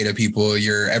 your data people,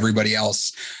 your everybody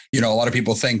else. A lot of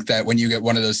people think that when you get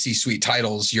one of those C-suite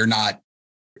titles, you're not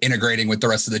integrating with the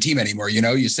rest of the team anymore.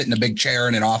 You sit in a big chair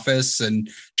in an office and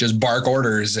just bark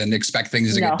orders and expect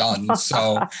things to get done.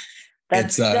 So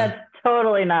that's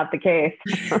totally not the case.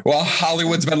 Well,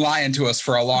 Hollywood's been lying to us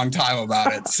for a long time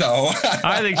about it. So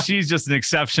I think she's just an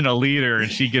exceptional leader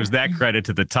and she gives that credit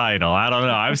to the title. I don't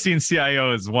know. I've seen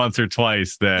CIOs once or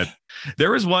twice that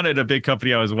there was one at a big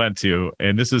company I went to,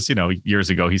 and this is, years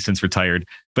ago, he's since retired,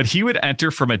 but he would enter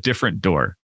from a different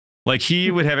door. Like he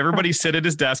would have everybody sit at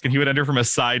his desk and he would enter from a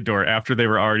side door after they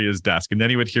were already at his desk. And then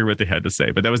he would hear what they had to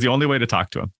say. But that was the only way to talk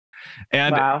to him.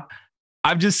 And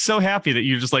I'm just so happy that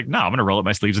you're just like, no, I'm going to roll up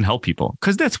my sleeves and help people.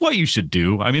 Because that's what you should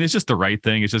do. I mean, it's just the right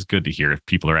thing. It's just good to hear if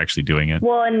people are actually doing it.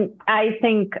 Well, and I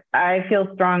feel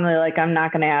strongly like I'm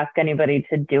not going to ask anybody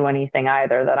to do anything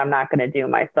either that I'm not going to do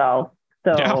myself.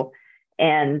 So,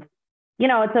 and,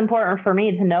 it's important for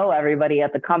me to know everybody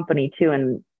at the company too,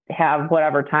 and have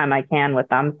whatever time I can with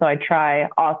them. So I try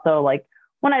also, like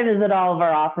when I visit all of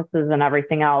our offices and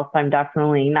everything else, I'm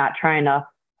definitely not trying to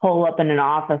hole up in an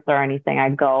office or anything. I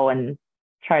go and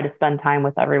try to spend time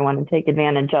with everyone and take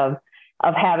advantage of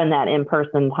having that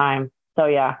in-person time. So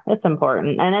yeah, it's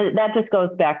important. And that just goes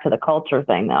back to the culture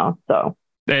thing though. So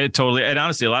totally. And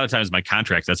honestly, a lot of times my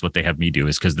contracts, that's what they have me do,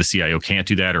 is because the CIO can't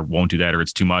do that or won't do that, or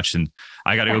it's too much. And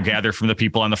I got to go gather from the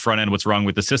people on the front end what's wrong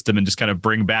with the system and just kind of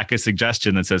bring back a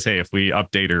suggestion that says, hey, if we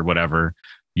update or whatever,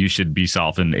 you should be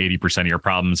solving 80% of your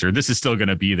problems, or this is still going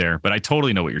to be there. But I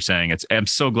totally know what you're saying. I'm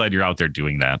so glad you're out there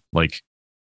doing that. Like,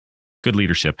 good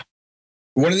leadership.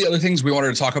 One of the other things we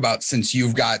wanted to talk about, since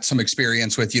you've got some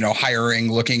experience with,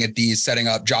 hiring, looking at these, setting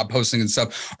up job postings and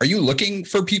stuff, are you looking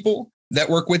for people that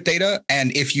work with data?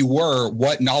 And if you were,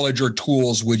 what knowledge or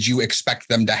tools would you expect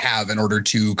them to have in order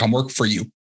to come work for you?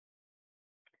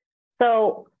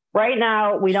 So right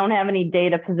now, we don't have any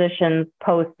data positions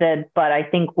posted, but I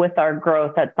think with our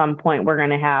growth at some point, we're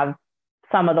going to have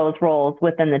some of those roles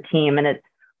within the team. And it's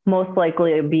most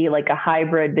likely to be like a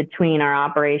hybrid between our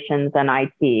operations and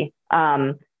IT.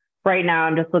 Right now,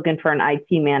 I'm just looking for an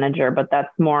IT manager, but that's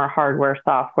more hardware,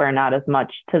 software, not as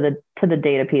much to the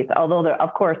data piece. Although,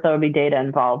 of course, there will be data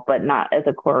involved, but not as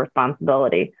a core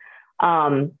responsibility.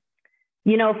 For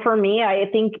me, I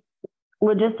think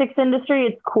logistics industry,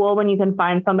 it's cool when you can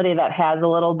find somebody that has a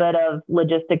little bit of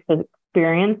logistics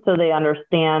experience, so they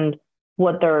understand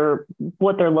what they're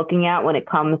looking at when it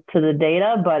comes to the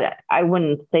data. But I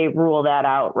wouldn't say rule that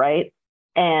out, right?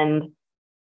 And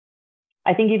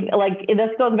I think this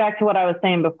goes back to what I was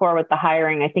saying before with the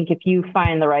hiring. I think if you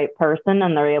find the right person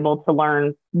and they're able to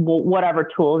learn whatever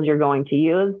tools you're going to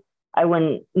use, I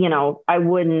wouldn't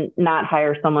not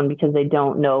hire someone because they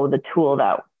don't know the tool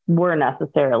that we're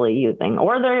necessarily using,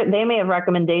 or they may have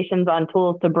recommendations on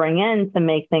tools to bring in to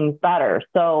make things better.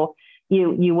 So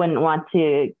you wouldn't want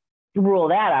to rule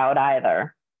that out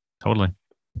either. Totally.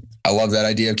 I love that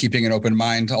idea of keeping an open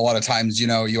mind. A lot of times,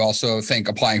 you also think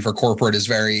applying for corporate is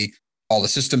all the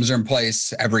systems are in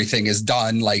place, everything is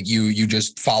done. Like you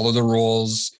just follow the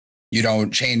rules. You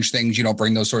don't change things. You don't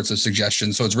bring those sorts of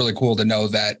suggestions. So it's really cool to know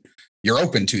that you're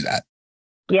open to that.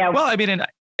 Yeah. Well, I mean,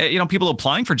 people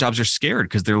applying for jobs are scared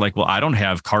because they're like, well, I don't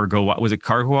have Cargo. Was it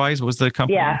CargoWise? What was the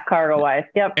company? Yeah, CargoWise.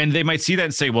 Yep. And they might see that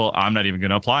and say, well, I'm not even going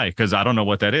to apply because I don't know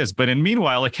what that is. But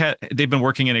meanwhile, they've been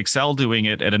working in Excel doing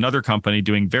it at another company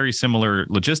doing very similar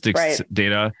logistics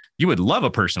data. You would love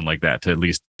a person like that to at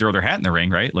least throw their hat in the ring,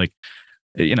 right? Like,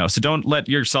 so don't let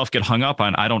yourself get hung up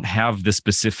on, I don't have the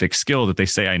specific skill that they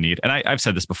say I need. And I've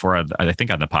said this before, I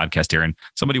think on the podcast, Erin,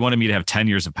 somebody wanted me to have 10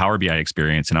 years of Power BI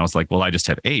experience. And I was like, well, I just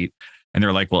have 8. And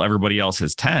they're like, well, everybody else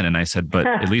has 10. And I said, but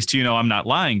at least, I'm not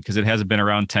lying because it hasn't been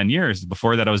around 10 years.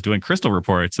 Before that, I was doing crystal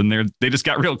reports and they just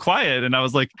got real quiet. And I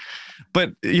was like,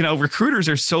 but, recruiters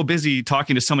are so busy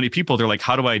talking to so many people. They're like,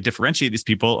 how do I differentiate these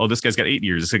people? Oh, this guy's got 8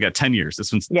 years. This guy got 10 years.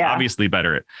 This one's obviously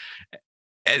better.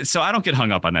 So I don't get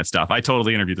hung up on that stuff. I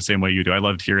totally interview the same way you do. I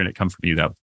loved hearing it come from you.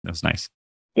 That was nice.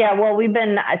 Yeah, well,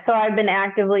 I've been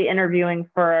actively interviewing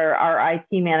for our IT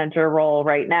manager role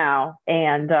right now.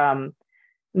 And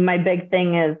my big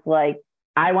thing is like,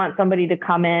 I want somebody to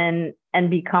come in and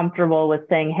be comfortable with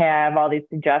saying, hey, I have all these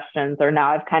suggestions, or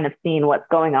now I've kind of seen what's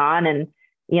going on. And,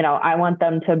 I want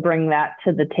them to bring that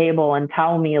to the table and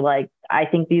tell me like, I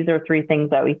think these are 3 things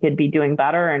that we could be doing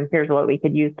better. And here's what we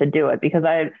could use to do it. Because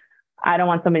I don't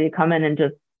want somebody to come in and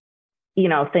just,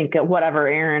 think of whatever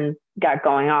Erin got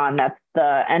going on. That's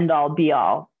the end all be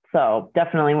all. So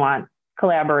definitely want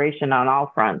collaboration on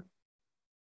all fronts.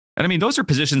 And I mean, those are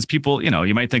positions people,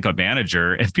 you might think a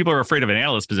manager. If people are afraid of an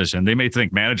analyst position, they may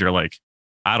think manager like,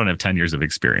 I don't have 10 years of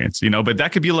experience, but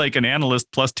that could be like an analyst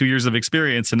plus 2 years of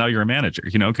experience. And now you're a manager,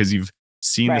 because you've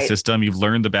seen the system, you've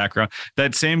learned the background.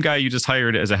 That same guy you just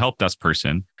hired as a help desk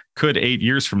person could 8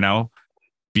 years from now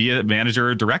be a manager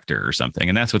or director or something.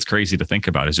 And that's what's crazy to think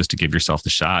about, is just to give yourself the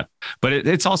shot. But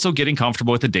it's also getting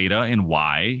comfortable with the data and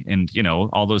why, and,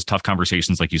 all those tough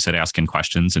conversations, like you said, asking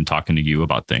questions and talking to you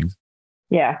about things.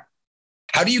 Yeah.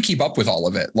 How do you keep up with all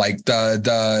of it? Like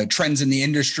the trends in the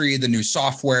industry, the new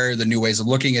software, the new ways of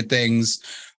looking at things.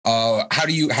 How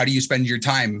do you spend your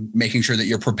time making sure that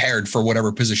you're prepared for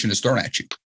whatever position is thrown at you?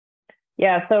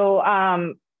 Yeah. So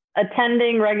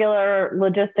attending regular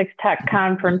logistics tech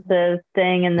conferences,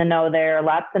 staying in the know there,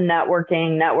 lots of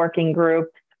networking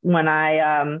groups. When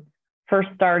I first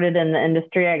started in the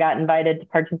industry, I got invited to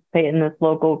participate in this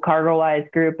local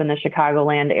CargoWise group in the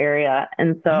Chicagoland area.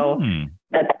 And so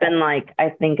that's been like,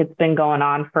 I think it's been going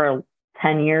on for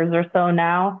 10 years or so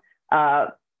now.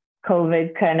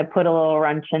 COVID kind of put a little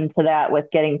wrench into that with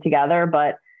getting together,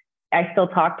 but I still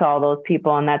talk to all those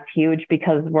people, and that's huge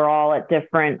because we're all at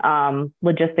different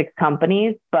logistics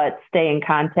companies, but stay in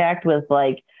contact with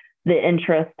like the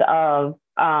interest of,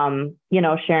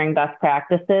 sharing best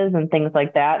practices and things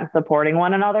like that and supporting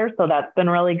one another. So that's been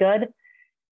really good.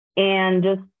 And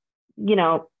just,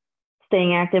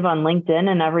 staying active on LinkedIn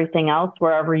and everything else,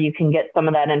 wherever you can get some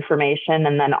of that information.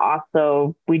 And then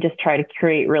also we just try to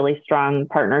create really strong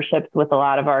partnerships with a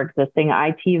lot of our existing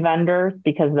IT vendors,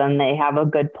 because then they have a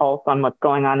good pulse on what's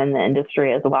going on in the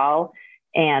industry as well.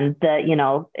 And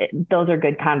those are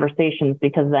good conversations,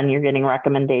 because then you're getting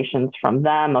recommendations from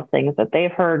them of things that they've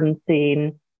heard and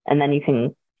seen. And then you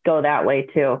can go that way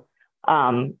too.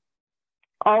 All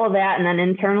of that. And then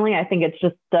internally, I think it's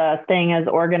just staying as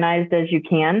organized as you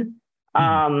can.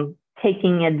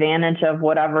 Taking advantage of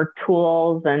whatever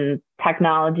tools and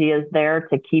technology is there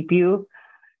to keep you,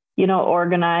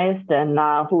 organized, and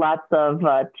lots of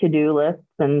to-do lists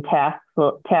and task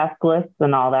lists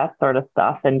and all that sort of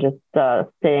stuff, and just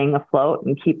staying afloat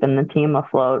and keeping the team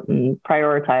afloat and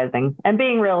prioritizing and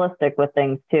being realistic with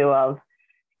things too, of,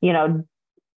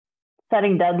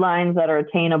 setting deadlines that are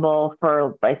attainable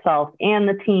for myself and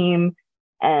the team,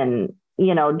 and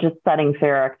just setting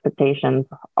fair expectations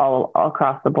all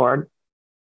across the board.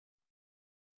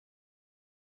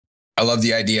 I love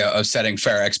the idea of setting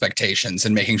fair expectations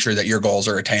and making sure that your goals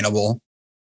are attainable.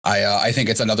 I think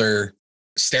it's another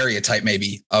stereotype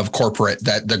maybe of corporate,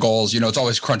 that the goals, it's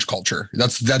always crunch culture.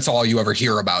 That's all you ever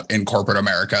hear about in corporate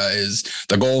America, is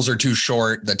the goals are too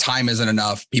short. The time isn't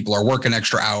enough. People are working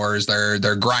extra hours.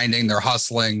 They're grinding, they're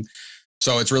hustling.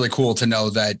 So it's really cool to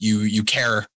know that you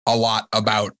care a lot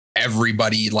about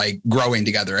everybody like growing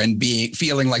together and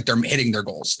feeling like they're hitting their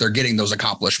goals. They're getting those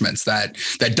accomplishments, that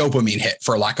dopamine hit,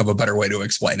 for lack of a better way to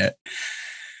explain it.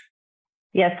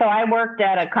 Yeah. So I worked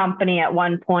at a company at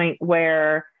one point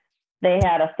where they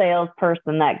had a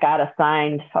salesperson that got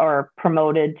assigned or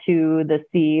promoted to the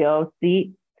CEO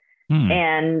seat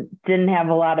and didn't have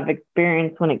a lot of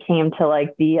experience when it came to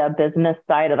like the business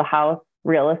side of the house,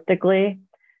 realistically.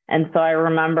 And so I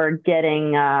remember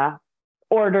getting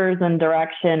orders and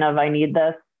direction of, I need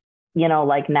this,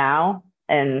 like now.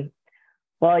 And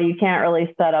well, you can't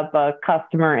really set up a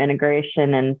customer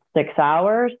integration in 6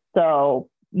 hours. So,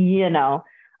 and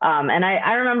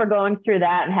I remember going through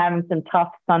that and having some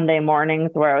tough Sunday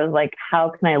mornings where I was like, how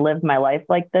can I live my life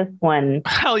like this when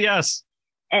hell yes,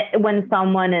 when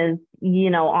someone is,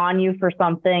 on you for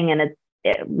something, and it's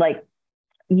like,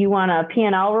 you want a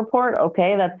P&L report?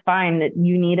 Okay, that's fine.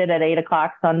 You need it at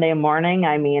 8:00 Sunday morning.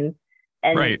 I mean,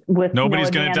 and right. With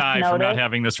nobody's going to die from not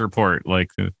having this report.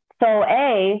 Like, so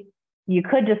A, you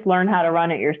could just learn how to run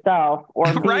it yourself,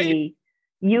 or B, right.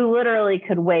 you literally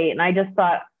could wait. And I just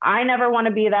thought, I never want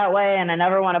to be that way. And I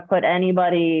never want to put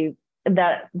anybody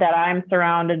that I'm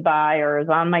surrounded by or is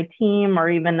on my team or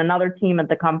even another team at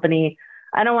the company.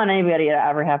 I don't want anybody to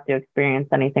ever have to experience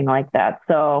anything like that.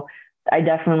 So I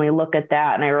definitely look at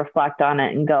that and I reflect on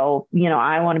it and go,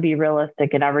 I want to be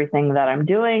realistic in everything that I'm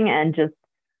doing and just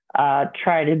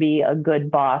try to be a good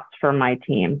boss for my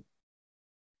team.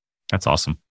 That's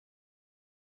awesome.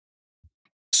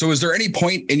 So is there any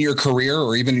point in your career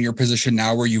or even in your position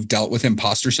now where you've dealt with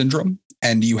imposter syndrome?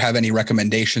 And do you have any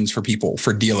recommendations for people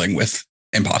for dealing with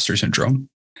imposter syndrome?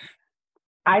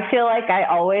 I feel like I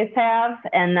always have.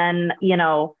 And then,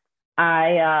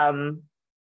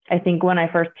 I think when I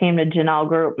first came to Janelle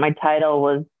Group, my title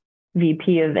was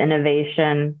VP of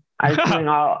Innovation. I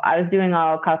was doing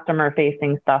all customer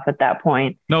facing stuff at that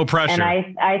point. No pressure. And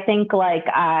I think like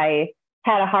I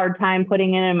had a hard time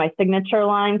putting it in my signature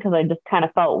line because I just kind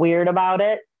of felt weird about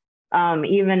it.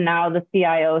 Even now, the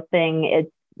CIO thing,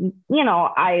 it's,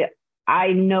 I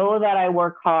know that I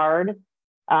work hard,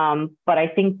 but I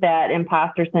think that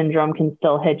imposter syndrome can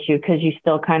still hit you because you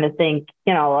still kind of think,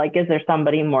 like, is there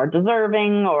somebody more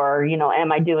deserving or,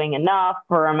 am I doing enough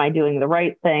or am I doing the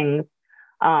right things?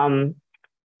 And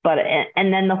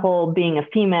then the whole being a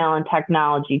female in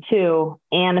technology too,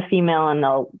 and a female in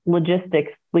the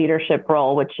logistics leadership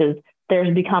role, which is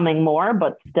there's becoming more,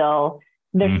 but still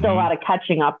there's still a lot of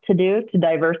catching up to do to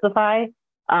diversify.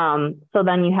 So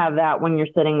then you have that when you're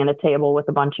sitting at a table with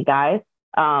a bunch of guys.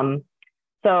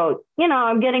 So,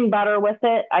 I'm getting better with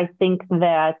it. I think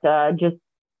that just,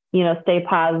 stay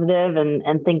positive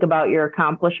and think about your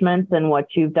accomplishments and what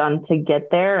you've done to get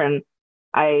there. And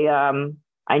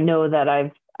I know that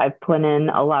I've put in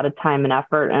a lot of time and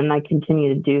effort and I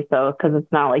continue to do so because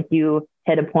it's not like you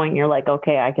hit a point and you're like,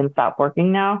 okay, I can stop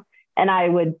working now. And I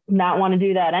would not want to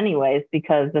do that anyways,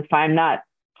 because if I'm not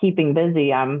keeping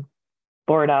busy, I'm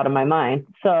bored out of my mind.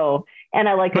 So, and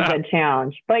I like a good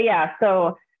challenge, but yeah,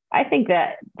 so I think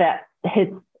that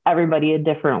hits everybody a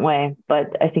different way,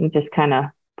 but I think just kind of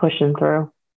pushing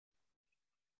through.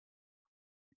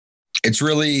 It's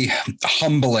really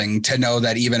humbling to know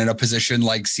that even in a position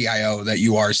like CIO that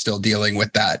you are still dealing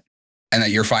with that and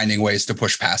that you're finding ways to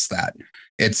push past that.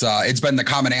 It's been the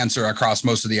common answer across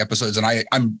most of the episodes. And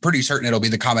I'm pretty certain it'll be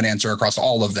the common answer across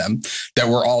all of them that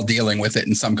we're all dealing with it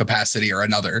in some capacity or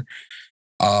another.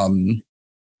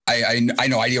 I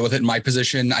know I deal with it in my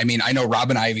position. I mean, I know Rob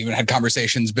and I have even had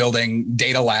conversations building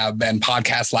data lab and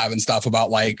podcast lab and stuff about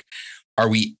like, are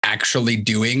we actually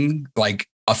doing like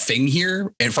a thing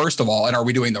here? And first of all, and are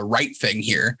we doing the right thing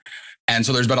here? And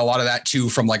so there's been a lot of that too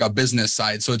from like a business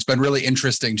side. So it's been really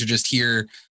interesting to just hear,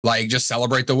 like, just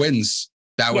celebrate the wins.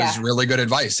 That was really good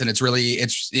advice. And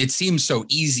it seems so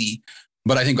easy,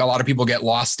 but I think a lot of people get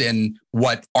lost in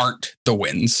what aren't the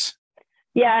wins.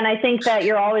 Yeah. And I think that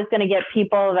you're always going to get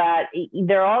people that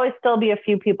there'll always still be a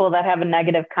few people that have a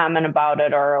negative comment about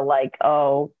it or like,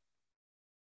 oh,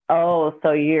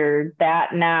 so you're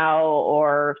that now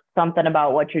or something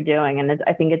about what you're doing. And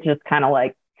I think it's just kind of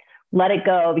like, let it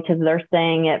go because they're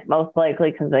saying it most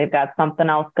likely because they've got something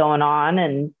else going on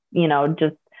and,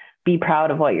 just be proud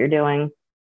of what you're doing.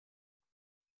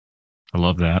 I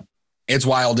love that. It's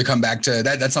wild to come back to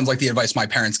that. That sounds like the advice my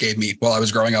parents gave me while I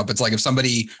was growing up. It's like, if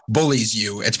somebody bullies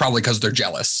you, it's probably because they're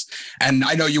jealous. And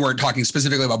I know you weren't talking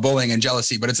specifically about bullying and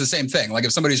jealousy, but it's the same thing. Like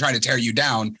if somebody's trying to tear you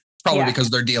down, it's probably because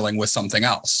they're dealing with something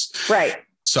else. Right.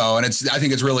 So, and I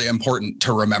think it's really important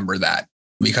to remember that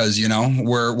because,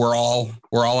 we're all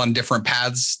on different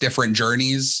paths, different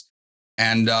journeys.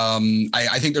 And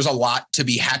I think there's a lot to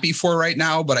be happy for right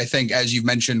now. But I think, as you've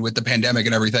mentioned with the pandemic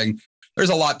and everything, there's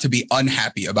a lot to be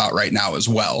unhappy about right now as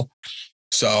well.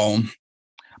 So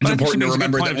it's important to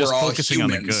remember that we're all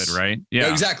humans. On the good, right?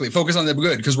 Yeah, exactly. Focus on the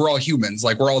good because we're all humans.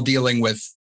 Like we're all dealing with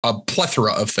a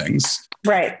plethora of things.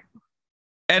 Right.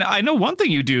 And I know one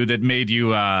thing you do that made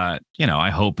you, I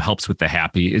hope helps with the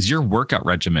happy is your workout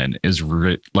regimen is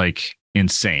like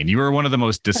insane. You are one of the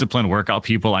most disciplined workout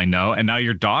people I know. And now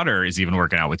your daughter is even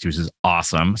working out with you, which is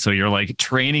awesome. So you're like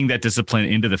training that discipline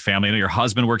into the family. I know your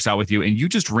husband works out with you and you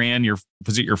just ran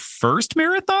was it your first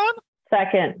marathon?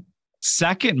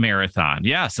 Second marathon.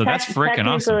 Yeah. So that's freaking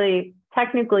awesome.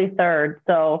 Technically third.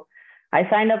 So I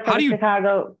signed up for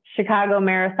the Chicago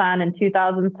Marathon in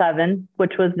 2007,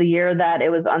 which was the year that it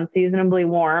was unseasonably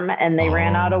warm and they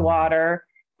ran out of water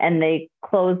and they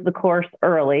closed the course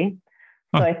early.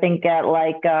 So I think at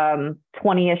like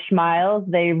 20-ish miles,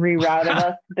 they rerouted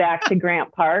us back to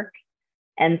Grant Park.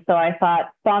 And so I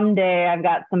thought someday I've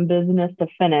got some business to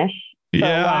finish.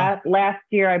 So last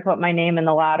year I put my name in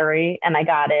the lottery and I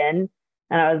got in.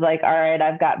 And I was like, all right,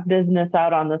 I've got business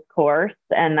out on this course,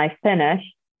 and I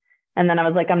finished. And then I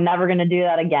was like, I'm never going to do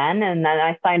that again. And then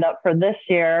I signed up for this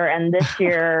year, and this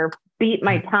year beat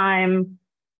my time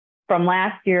from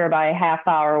last year by a half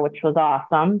hour, which was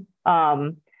awesome.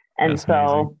 And That's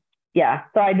amazing. Yeah,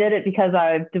 so I did it because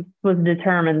I was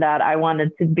determined that I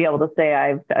wanted to be able to say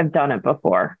I've done it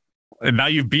before. And now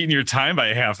you've beaten your time by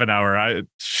half an hour.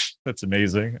 That's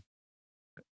amazing.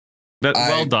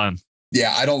 Well done.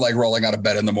 Yeah, I don't like rolling out of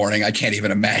bed in the morning. I can't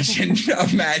even imagine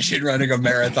running a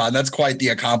marathon. That's quite the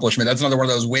accomplishment. That's another one of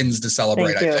those wins to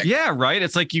celebrate, I think. Yeah, right.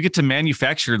 It's like you get to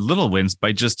manufacture little wins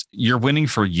by just you're winning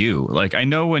for you. Like I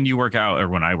know when you work out or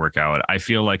when I work out, I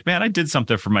feel like, man, I did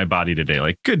something for my body today.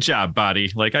 Like, good job,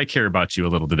 body. Like I care about you a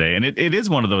little today. And it is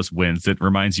one of those wins that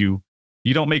reminds you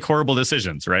don't make horrible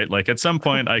decisions, right? Like at some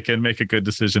point I can make a good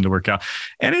decision to work out.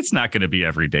 And it's not going to be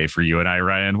every day for you and I,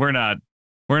 Ryan. We're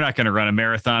not going to run a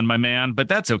marathon, my man, but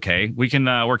that's okay. We can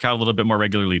work out a little bit more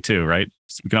regularly too, right?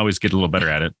 So we can always get a little better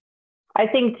at it. I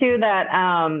think too that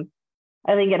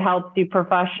I think it helps you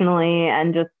professionally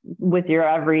and just with your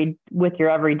everyday,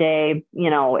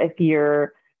 if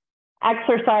you're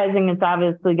exercising, it's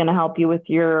obviously going to help you with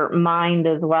your mind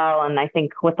as well. And I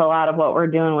think with a lot of what we're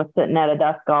doing with sitting at a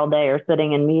desk all day or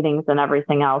sitting in meetings and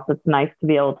everything else, it's nice to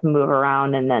be able to move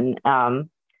around and then,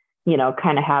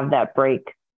 kind of have that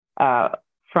break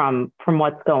from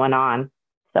what's going on.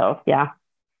 So, yeah.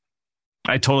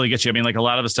 I totally get you. I mean, like a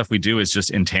lot of the stuff we do is just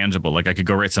intangible. Like I could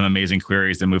go write some amazing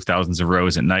queries that move thousands of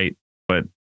rows at night, but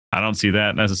I don't see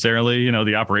that necessarily.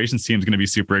 The operations team is going to be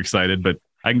super excited, but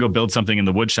I can go build something in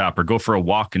the wood shop or go for a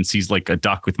walk and see like a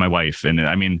duck with my wife. And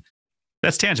I mean,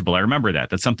 that's tangible. I remember that.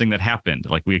 That's something that happened.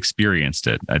 Like we experienced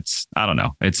it. I don't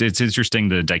know. It's interesting,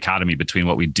 the dichotomy between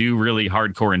what we do really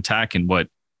hardcore in tech and what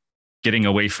getting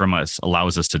away from us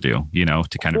allows us to do,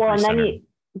 to kind of. Well, and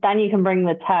then you can bring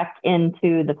the tech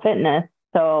into the fitness.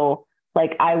 So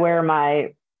like I wear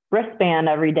my wristband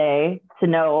every day to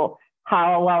know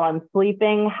how well I'm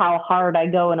sleeping, how hard I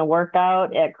go in a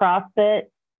workout at CrossFit,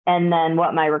 and then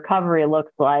what my recovery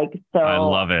looks like. So I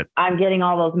love it. I'm getting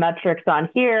all those metrics on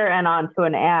here and onto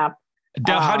an app.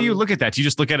 Now, how do you look at that? Do you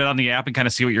just look at it on the app and kind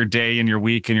of see what your day and your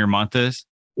week and your month is?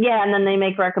 Yeah. And then they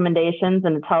make recommendations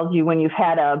and it tells you when you've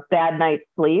had a bad night's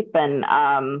sleep and,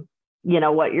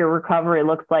 what your recovery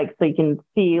looks like. So you can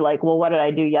see like, well, what did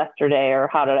I do yesterday or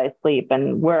how did I sleep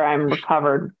and where I'm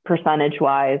recovered percentage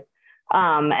wise.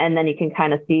 And then you can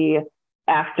kind of see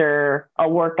after a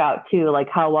workout too, like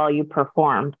how well you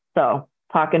performed. So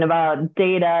talking about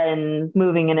data and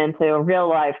moving it into real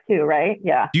life too, right?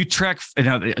 Yeah. You track,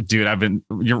 dude,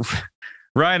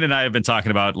 Ryan and I have been talking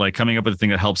about like coming up with a thing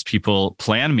that helps people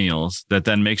plan meals that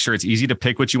then make sure it's easy to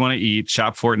pick what you want to eat,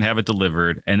 shop for it and have it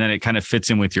delivered. And then it kind of fits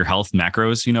in with your health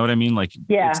macros. You know what I mean? Like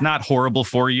It's not horrible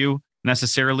for you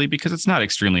necessarily because it's not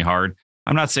extremely hard.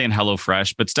 I'm not saying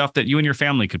HelloFresh, but stuff that you and your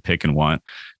family could pick and want,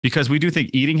 because we do think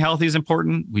eating healthy is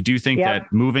important. We do think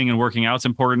that moving and working out is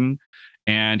important,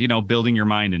 and, building your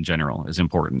mind in general is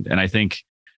important. And I think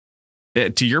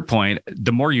to your point,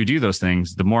 the more you do those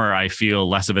things, the more I feel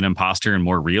less of an imposter and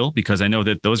more real, because I know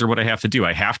that those are what I have to do.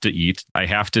 I have to eat. I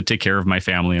have to take care of my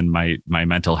family and my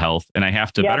mental health, and I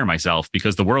have to better myself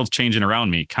because the world's changing around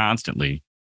me constantly.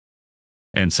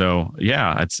 And so,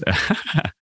 yeah, it's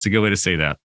it's a good way to say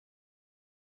that.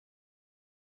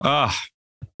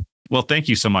 Well, thank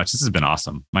you so much. This has been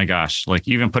awesome. My gosh, like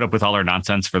you even put up with all our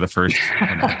nonsense for the first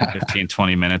 15,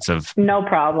 20 minutes of no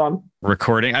problem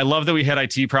recording. I love that we had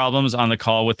IT problems on the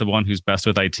call with the one who's best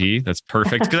with IT. That's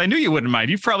perfect. Because I knew you wouldn't mind.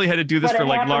 You've probably had to do this for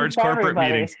like large corporate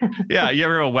meetings. Yeah. You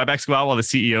ever have a WebEx go out while the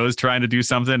CEO is trying to do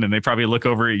something and they probably look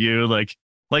over at you like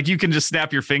you can just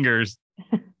snap your fingers.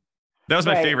 That was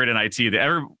my favorite in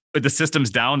IT. With the systems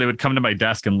down, they would come to my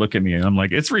desk and look at me, and I'm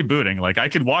like, "It's rebooting. Like I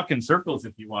could walk in circles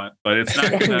if you want, but it's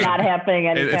not. Not happening.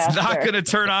 It's not going to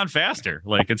turn on faster.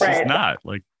 Like it's just not.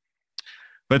 Like."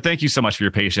 But thank you so much for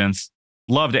your patience.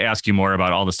 Love to ask you more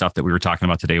about all the stuff that we were talking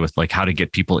about today, with like how to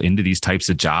get people into these types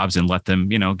of jobs and let them,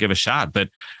 give a shot. But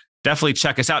definitely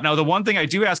check us out. Now, the one thing I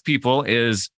do ask people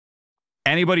is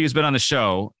anybody who's been on the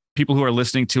show. People who are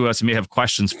listening to us may have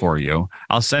questions for you.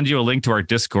 I'll send you a link to our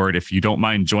Discord if you don't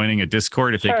mind joining a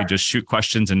Discord, if they could just shoot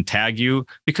questions and tag you,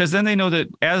 because then they know that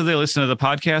as they listen to the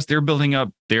podcast, they're building up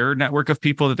their network of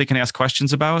people that they can ask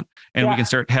questions about, and we can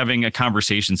start having a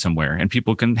conversation somewhere, and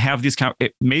people can have these.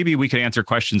 Maybe we could answer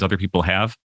questions other people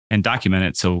have and document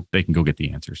it so they can go get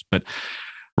the answers. But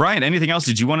Ryan, anything else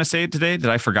did you want to say today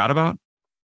that I forgot about?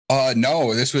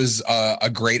 No, this was a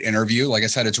great interview. Like I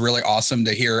said, it's really awesome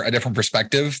to hear a different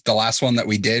perspective. The last one that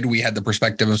we did, we had the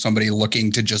perspective of somebody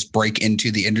looking to just break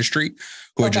into the industry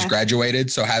who had just graduated.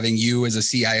 So having you as a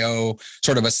CIO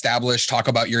sort of establish, talk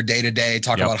about your day-to-day,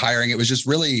 talk about hiring, it was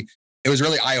really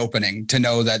eye-opening to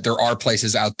know that there are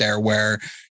places out there where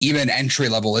even entry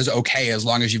level is okay as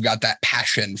long as you've got that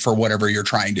passion for whatever you're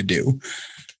trying to do.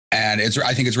 And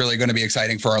I think it's really going to be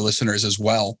exciting for our listeners as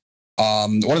well.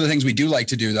 One of the things we do like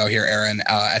to do though here, Erin,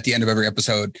 at the end of every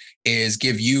episode is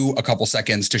give you a couple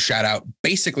seconds to shout out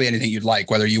basically anything you'd like,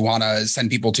 whether you want to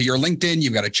send people to your LinkedIn,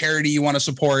 you've got a charity you want to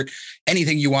support,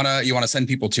 anything you want to send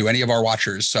people to, any of our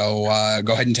watchers. So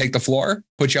go ahead and take the floor,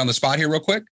 put you on the spot here real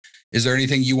quick. Is there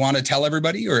anything you want to tell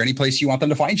everybody or any place you want them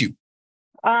to find you?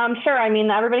 Sure. I mean,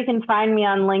 everybody can find me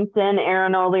on LinkedIn,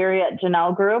 Erin O'Leary at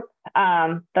Janelle Group.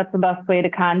 That's the best way to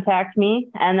contact me.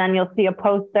 And then you'll see a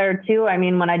post there too. I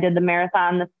mean, when I did the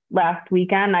marathon this last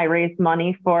weekend, I raised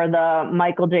money for the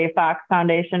Michael J. Fox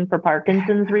Foundation for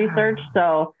Parkinson's research.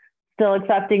 So still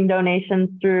accepting donations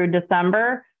through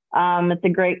December. It's a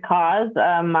great cause.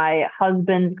 My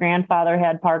husband's grandfather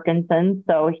had Parkinson's.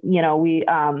 So,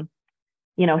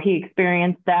 he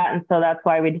experienced that. And so that's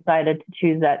why we decided to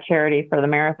choose that charity for the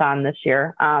marathon this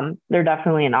year. They're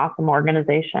definitely an awesome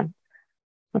organization.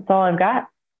 That's all I've got.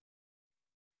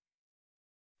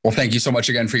 Well, thank you so much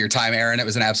again for your time, Erin. It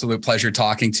was an absolute pleasure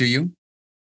talking to you.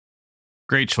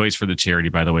 Great choice for the charity,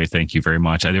 by the way. Thank you very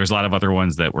much. There was a lot of other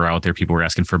ones that were out there. People were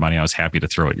asking for money. I was happy to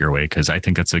throw it your way because I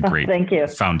think that's a great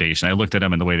foundation. I looked at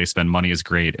them and the way they spend money is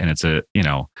great. And it's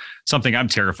something I'm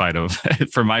terrified of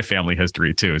for my family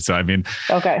history too. So, I mean,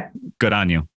 good on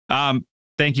you.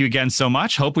 Thank you again so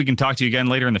much. Hope we can talk to you again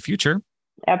later in the future.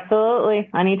 Absolutely.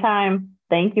 Anytime.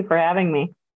 Thank you for having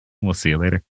me. We'll see you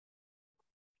later.